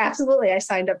so absolutely, I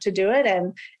signed up to do it,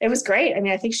 and it was great. I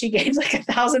mean, I think she gained like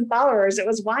 1,000 followers. It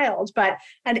was wild,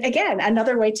 and again,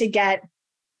 another way to get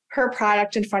her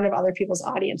product in front of other people's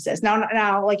audiences.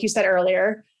 Now, like you said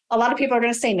earlier, a lot of people are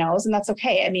going to say no's, and that's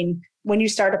okay. I mean, when you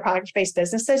start a product-based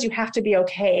businesses, you have to be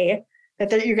okay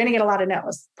that you're going to get a lot of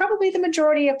no's. Probably the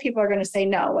majority of people are going to say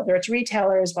no, whether it's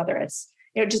retailers, whether it's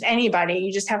just anybody.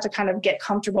 You just have to kind of get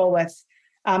comfortable with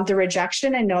the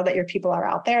rejection and know that your people are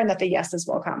out there and that the yeses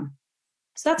will come.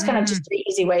 So that's kind of just 3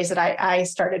 easy ways that I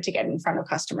started to get in front of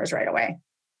customers right away.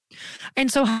 And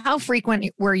so how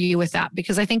frequent were you with that?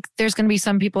 Because I think there's going to be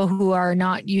some people who are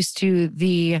not used to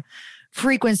the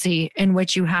frequency in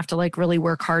which you have to like really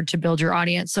work hard to build your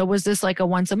audience. So was this like a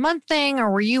once a month thing,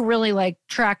 or were you really like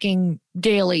tracking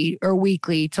daily or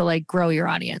weekly to like grow your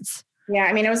audience? Yeah,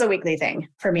 I mean, it was a weekly thing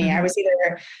for me. I was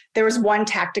there was one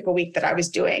tactical week that I was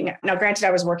doing. Now, granted,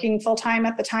 I was working full time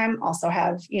at the time, also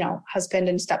have, husband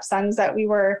and stepsons that we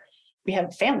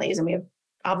have families and we have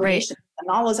obligations and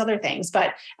all those other things.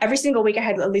 But every single week I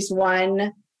had at least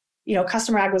one,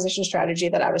 customer acquisition strategy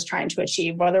that I was trying to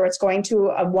achieve, whether it's going to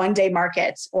a 1-day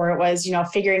market or it was,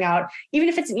 figuring out, even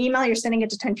if it's an email, you're sending it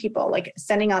to 10 people, like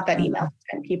sending out that email to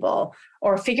 10 people,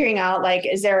 or figuring out like,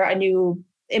 is there a new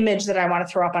image that I want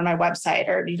to throw up on my website,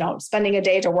 or, spending a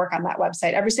day to work on that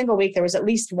website. Every single week, there was at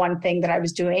least one thing that I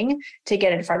was doing to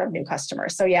get in front of new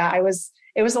customers. So yeah,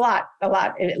 it was a lot,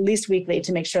 at least weekly,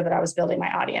 to make sure that I was building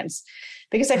my audience.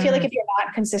 Because I feel like if you're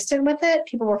not consistent with it,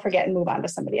 people will forget and move on to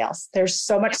somebody else. There's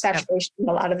so much saturation in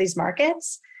a lot of these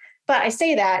markets. But I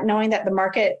say that knowing that the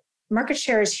market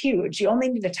share is huge. You only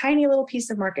need a tiny little piece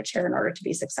of market share in order to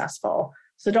be successful.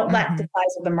 So don't let the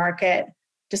size of the market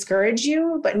discourage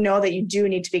you, but know that you do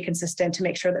need to be consistent to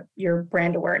make sure that your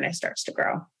brand awareness starts to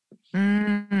grow.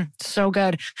 So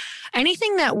good.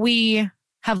 Anything that we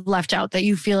have left out that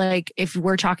you feel like if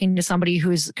we're talking to somebody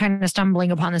who's kind of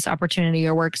stumbling upon this opportunity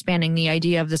or we're expanding the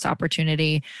idea of this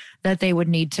opportunity that they would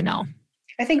need to know?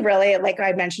 I think really, like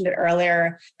I mentioned it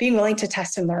earlier, being willing to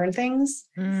test and learn things.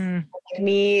 Like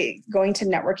me going to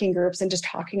networking groups and just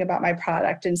talking about my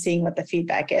product and seeing what the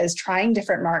feedback is, trying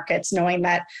different markets, knowing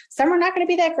that some are not going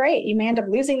to be that great. You may end up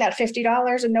losing that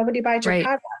 $50 and nobody buys your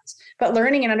product. But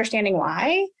learning and understanding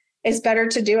why is better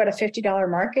to do at a $50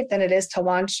 market than it is to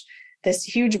launch this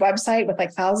huge website with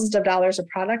like thousands of dollars of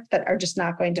product that are just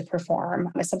not going to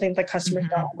perform. It's something that customers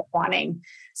don't end up wanting.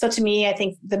 So to me, I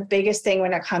think the biggest thing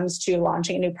when it comes to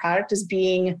launching a new product is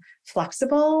being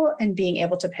flexible and being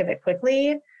able to pivot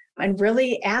quickly and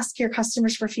really ask your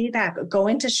customers for feedback. Go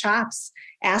into shops,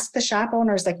 ask the shop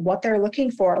owners like what they're looking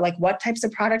for, like what types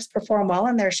of products perform well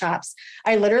in their shops.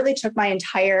 I literally took my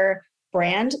entire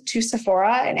brand to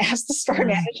Sephora and asked the store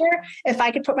manager if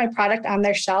I could put my product on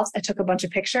their shelves. I took a bunch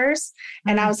of pictures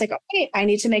and I was like, okay, I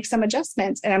need to make some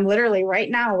adjustments. And I'm literally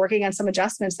right now working on some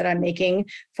adjustments that I'm making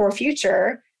for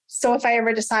future. So if I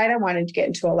ever decide I wanted to get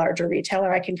into a larger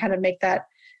retailer, I can kind of make that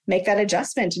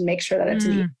adjustment and make sure that it's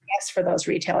an easy yes for those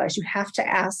retailers. You have to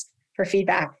ask for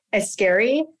feedback. It's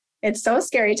scary. It's so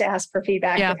scary to ask for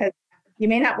feedback because you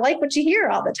may not like what you hear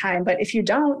all the time, but if you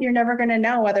don't, you're never going to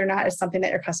know whether or not it's something that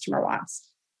your customer wants.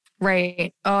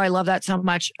 Right. Oh, I love that so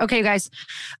much. Okay, guys.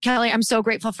 Kelly, I'm so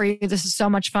grateful for you. This is so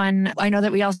much fun. I know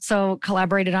that we also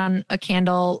collaborated on a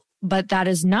candle, but that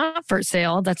is not for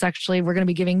sale. That's actually, we're going to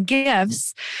be giving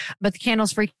gifts, but the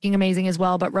candle's freaking amazing as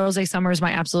well. But Rosé Summer is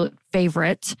my absolute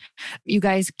favorite. You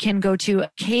guys can go to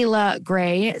Kayla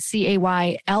Gray,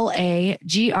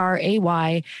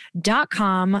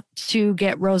 CAYLAGRAY.com to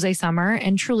get Rosé Summer.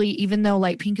 And truly, even though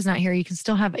Light Pink is not here, you can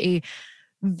still have a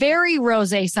very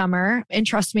rosé summer. And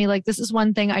trust me, like this is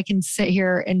one thing I can sit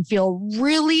here and feel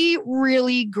really,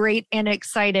 really great and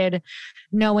excited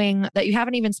knowing that you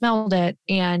haven't even smelled it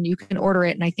and you can order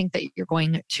it. And I think that you're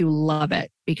going to love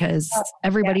it because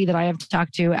everybody that I have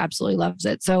talked to absolutely loves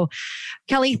it. So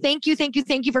Kelly, thank you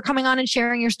for coming on and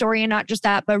sharing your story. And not just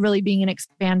that, but really being an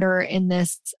expander in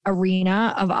this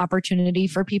arena of opportunity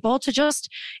for people to just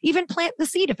even plant the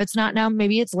seed. If it's not now,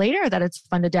 maybe it's later that it's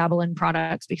fun to dabble in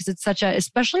products because it's such a,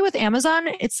 especially with Amazon,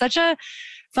 it's such a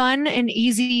fun and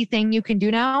easy thing you can do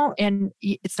now. And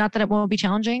it's not that it won't be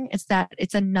challenging. It's that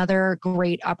it's another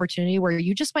great opportunity where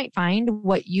you just might find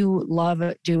what you love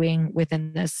doing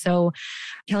within this. So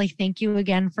Kelly, thank you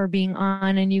again for being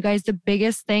on. And you guys, the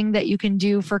biggest thing that you can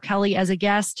do for Kelly as a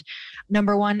guest,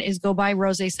 number one is go buy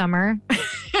Rosé Summer.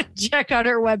 Check out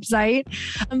her website,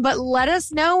 but let us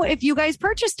know if you guys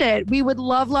purchased it. We would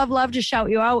love to shout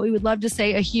you out. We would love to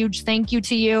say a huge thank you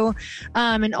to you.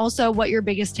 And also what your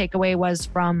biggest takeaway was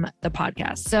from the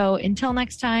podcast. So until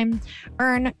next time,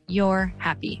 earn your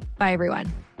happy. Bye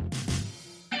everyone.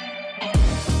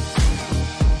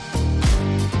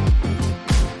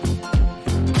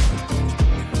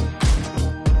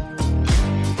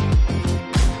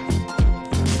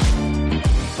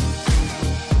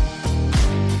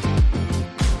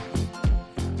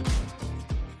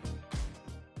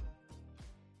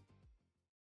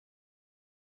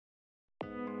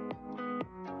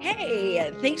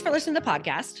 Hey, thanks for listening to the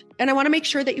podcast. And I want to make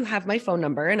sure that you have my phone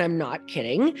number, and I'm not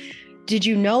kidding. Did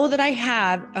you know that I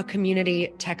have a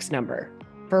community text number?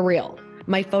 For real.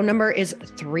 My phone number is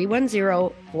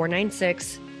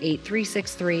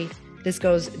 310-496-8363. This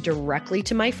goes directly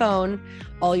to my phone.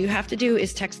 All you have to do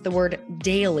is text the word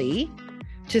daily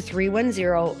to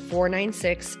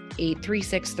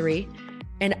 310-496-8363.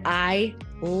 And I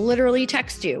literally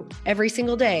text you every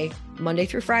single day, Monday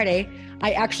through Friday.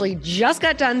 I actually just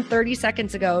got done 30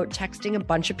 seconds ago texting a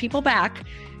bunch of people back,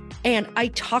 and I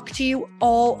talk to you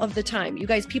all of the time. You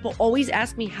guys, people always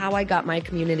ask me how I got my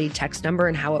community text number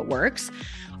and how it works.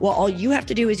 Well, all you have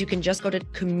to do is you can just go to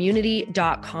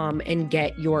community.com and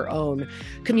get your own.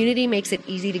 Community makes it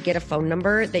easy to get a phone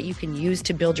number that you can use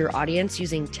to build your audience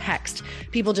using text.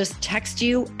 People just text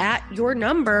you at your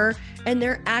number and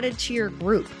they're added to your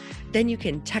group. Then you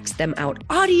can text them out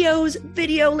audios,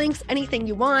 video links, anything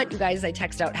you want. You guys, I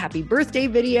text out happy birthday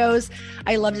videos.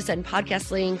 I love to send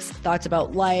podcast links, thoughts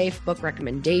about life, book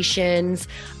recommendations,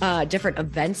 different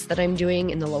events that I'm doing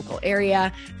in the local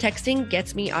area. Texting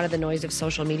gets me out of the noise of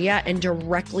social media and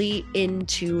directly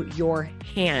into your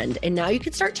hand. And now you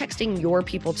can start texting your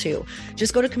people too.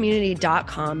 Just go to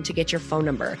community.com to get your phone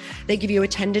number. They give you a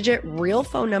 10-digit real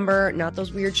phone number, not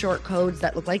those weird short codes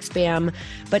that look like spam,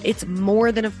 but it's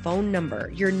more than a phone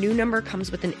number. Your new number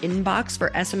comes with an inbox for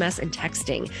SMS and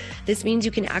texting. This means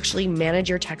you can actually manage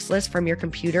your text list from your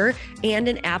computer and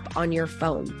an app on your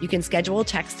phone. You can schedule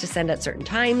text to send at certain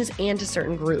times and to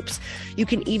certain groups. You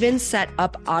can even set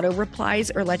up auto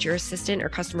replies or let your assistant or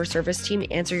customer service team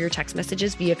answer your text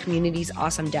messages via Community's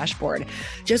awesome dashboard.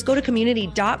 Just go to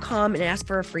community.com and ask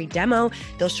for a free demo.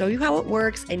 They'll show you how it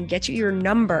works and get you your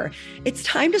number. It's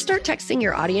time to start texting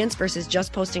your audience versus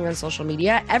just posting on social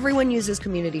media. Everyone uses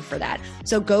Community for that.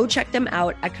 So go check them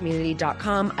out at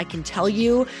community.com. I can tell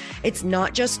you it's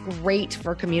not just great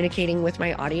for communicating with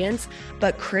my audience,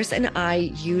 but Chris and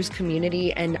I use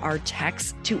Community and our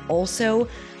texts to also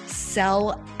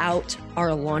sell out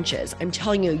our launches. I'm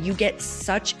telling you, you get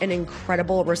such an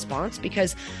incredible response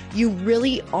because you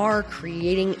really are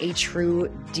creating a true,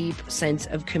 deep sense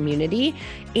of community.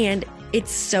 And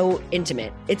it's so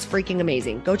intimate. It's freaking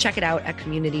amazing. Go check it out at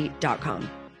community.com.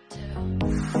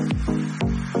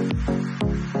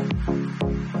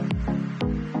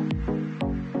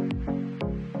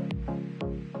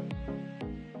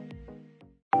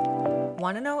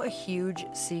 Want to know a huge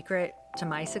secret to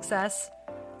my success?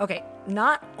 Okay,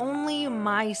 not only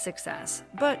my success,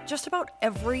 but just about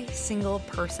every single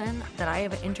person that I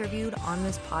have interviewed on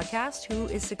this podcast who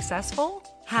is successful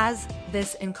has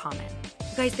this in common.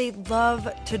 You guys, they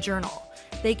love to journal.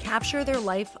 They capture their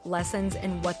life lessons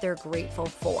and what they're grateful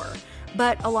for.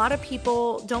 But a lot of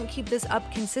people don't keep this up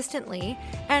consistently.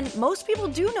 And most people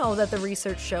do know that the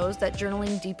research shows that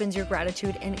journaling deepens your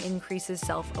gratitude and increases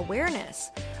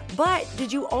self-awareness. But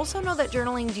did you also know that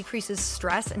journaling decreases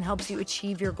stress and helps you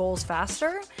achieve your goals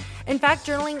faster? In fact,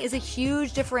 journaling is a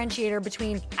huge differentiator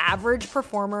between average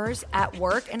performers at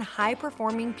work and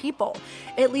high-performing people.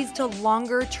 It leads to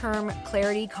longer-term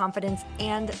clarity, confidence,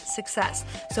 and success.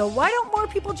 So why don't more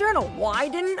people journal? Why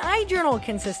didn't I journal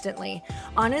consistently?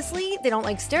 Honestly, they don't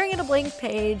like staring at a blank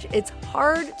page. It's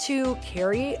hard to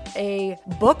carry a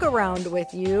book around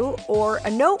with you or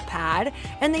a notepad,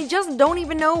 and they just don't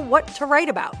even know what to write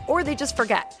about, or they just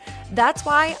forget. That's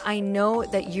why I know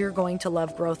that you're going to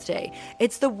love Growth Day.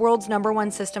 It's the world's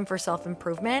 #1 system for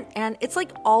self-improvement, and it's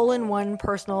like all-in-one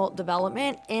personal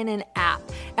development in an app.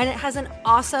 And it has an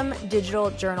awesome digital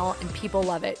journal, and people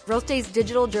love it. Growth Day's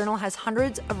digital journal has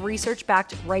hundreds of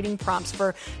research-backed writing prompts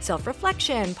for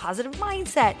self-reflection, positive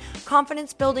mindset,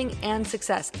 confidence building, and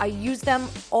success. I use them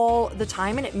all the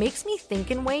time, and it makes me think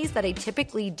in ways that I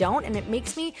typically don't, and it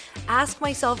makes me ask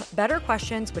myself better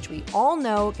questions, which we all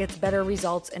know gets better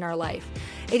results in our life.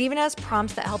 It even has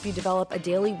prompts that help you develop a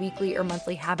daily, weekly, or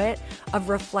monthly habit of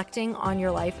reflecting on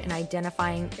your life and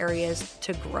identifying areas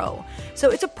to grow. So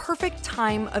it's a perfect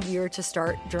time of year to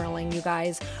start journaling, you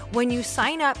guys. When you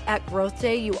sign up at Growth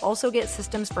Day, you also get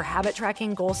systems for habit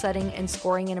tracking, goal setting, and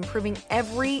scoring, and improving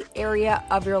every area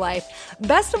of your life.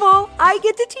 Best of all, I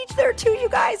get to teach there too, you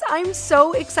guys. I'm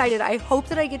so excited. I hope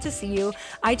that I get to see you.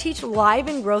 I teach live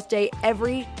in Growth Day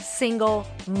every single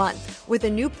month with a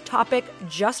new topic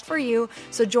just for you.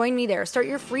 So join me there. Start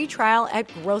your free trial at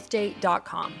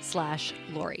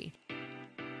growthday.com/Lori.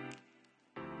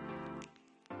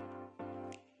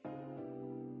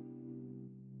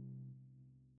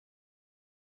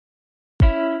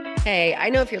 Hey, I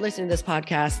know if you're listening to this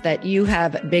podcast that you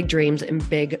have big dreams and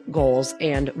big goals.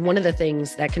 And one of the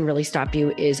things that can really stop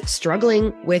you is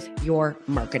struggling with your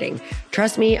marketing.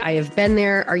 Trust me, I have been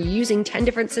there. Are you using 10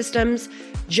 different systems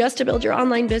just to build your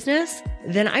online business?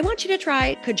 Then I want you to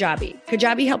try Kajabi.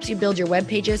 Kajabi helps you build your web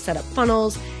pages, set up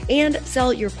funnels, and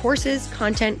sell your courses,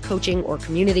 content, coaching, or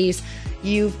communities.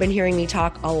 You've been hearing me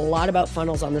talk a lot about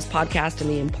funnels on this podcast and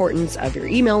the importance of your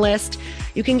email list.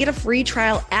 You can get a free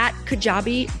trial at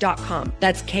kajabi.com.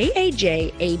 That's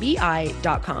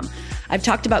Kajabi.com. I've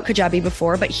talked about Kajabi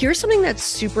before, but here's something that's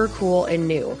super cool and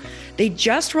new. They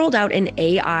just rolled out an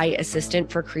AI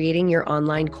assistant for creating your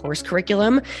online course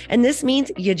curriculum. And this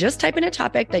means you just type in a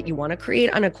topic that you want to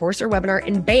create on a course or webinar,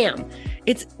 and bam,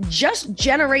 it just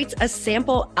generates a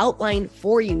sample outline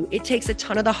for you. It takes a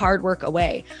ton of the hard work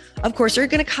away. Of course, you're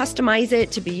going to customize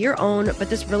it to be your own, but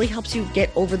this really helps you get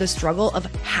over the struggle of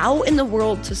how in the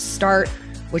world to start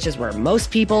which is where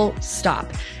most people stop.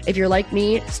 If you're like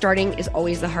me, starting is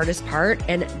always the hardest part,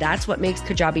 and that's what makes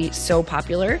Kajabi so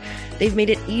popular. They've made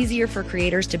it easier for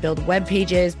creators to build web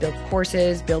pages, build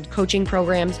courses, build coaching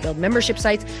programs, build membership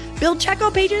sites, build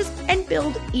checkout pages, and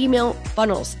build email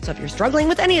funnels. So if you're struggling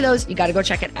with any of those, you got to go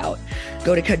check it out.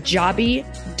 Go to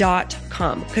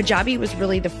kajabi.com. Kajabi was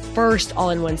really the first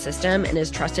all-in-one system and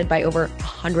is trusted by over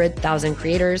 100,000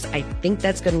 creators. I think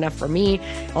that's good enough for me.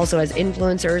 Also has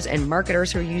influencers and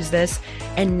marketers who use this.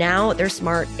 And now their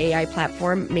smart AI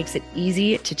platform makes it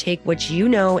easy to take what you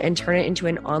know and turn it into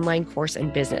an online course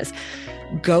and business.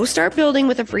 Go start building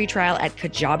with a free trial at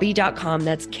kajabi.com.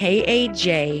 That's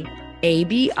Kajabi.com.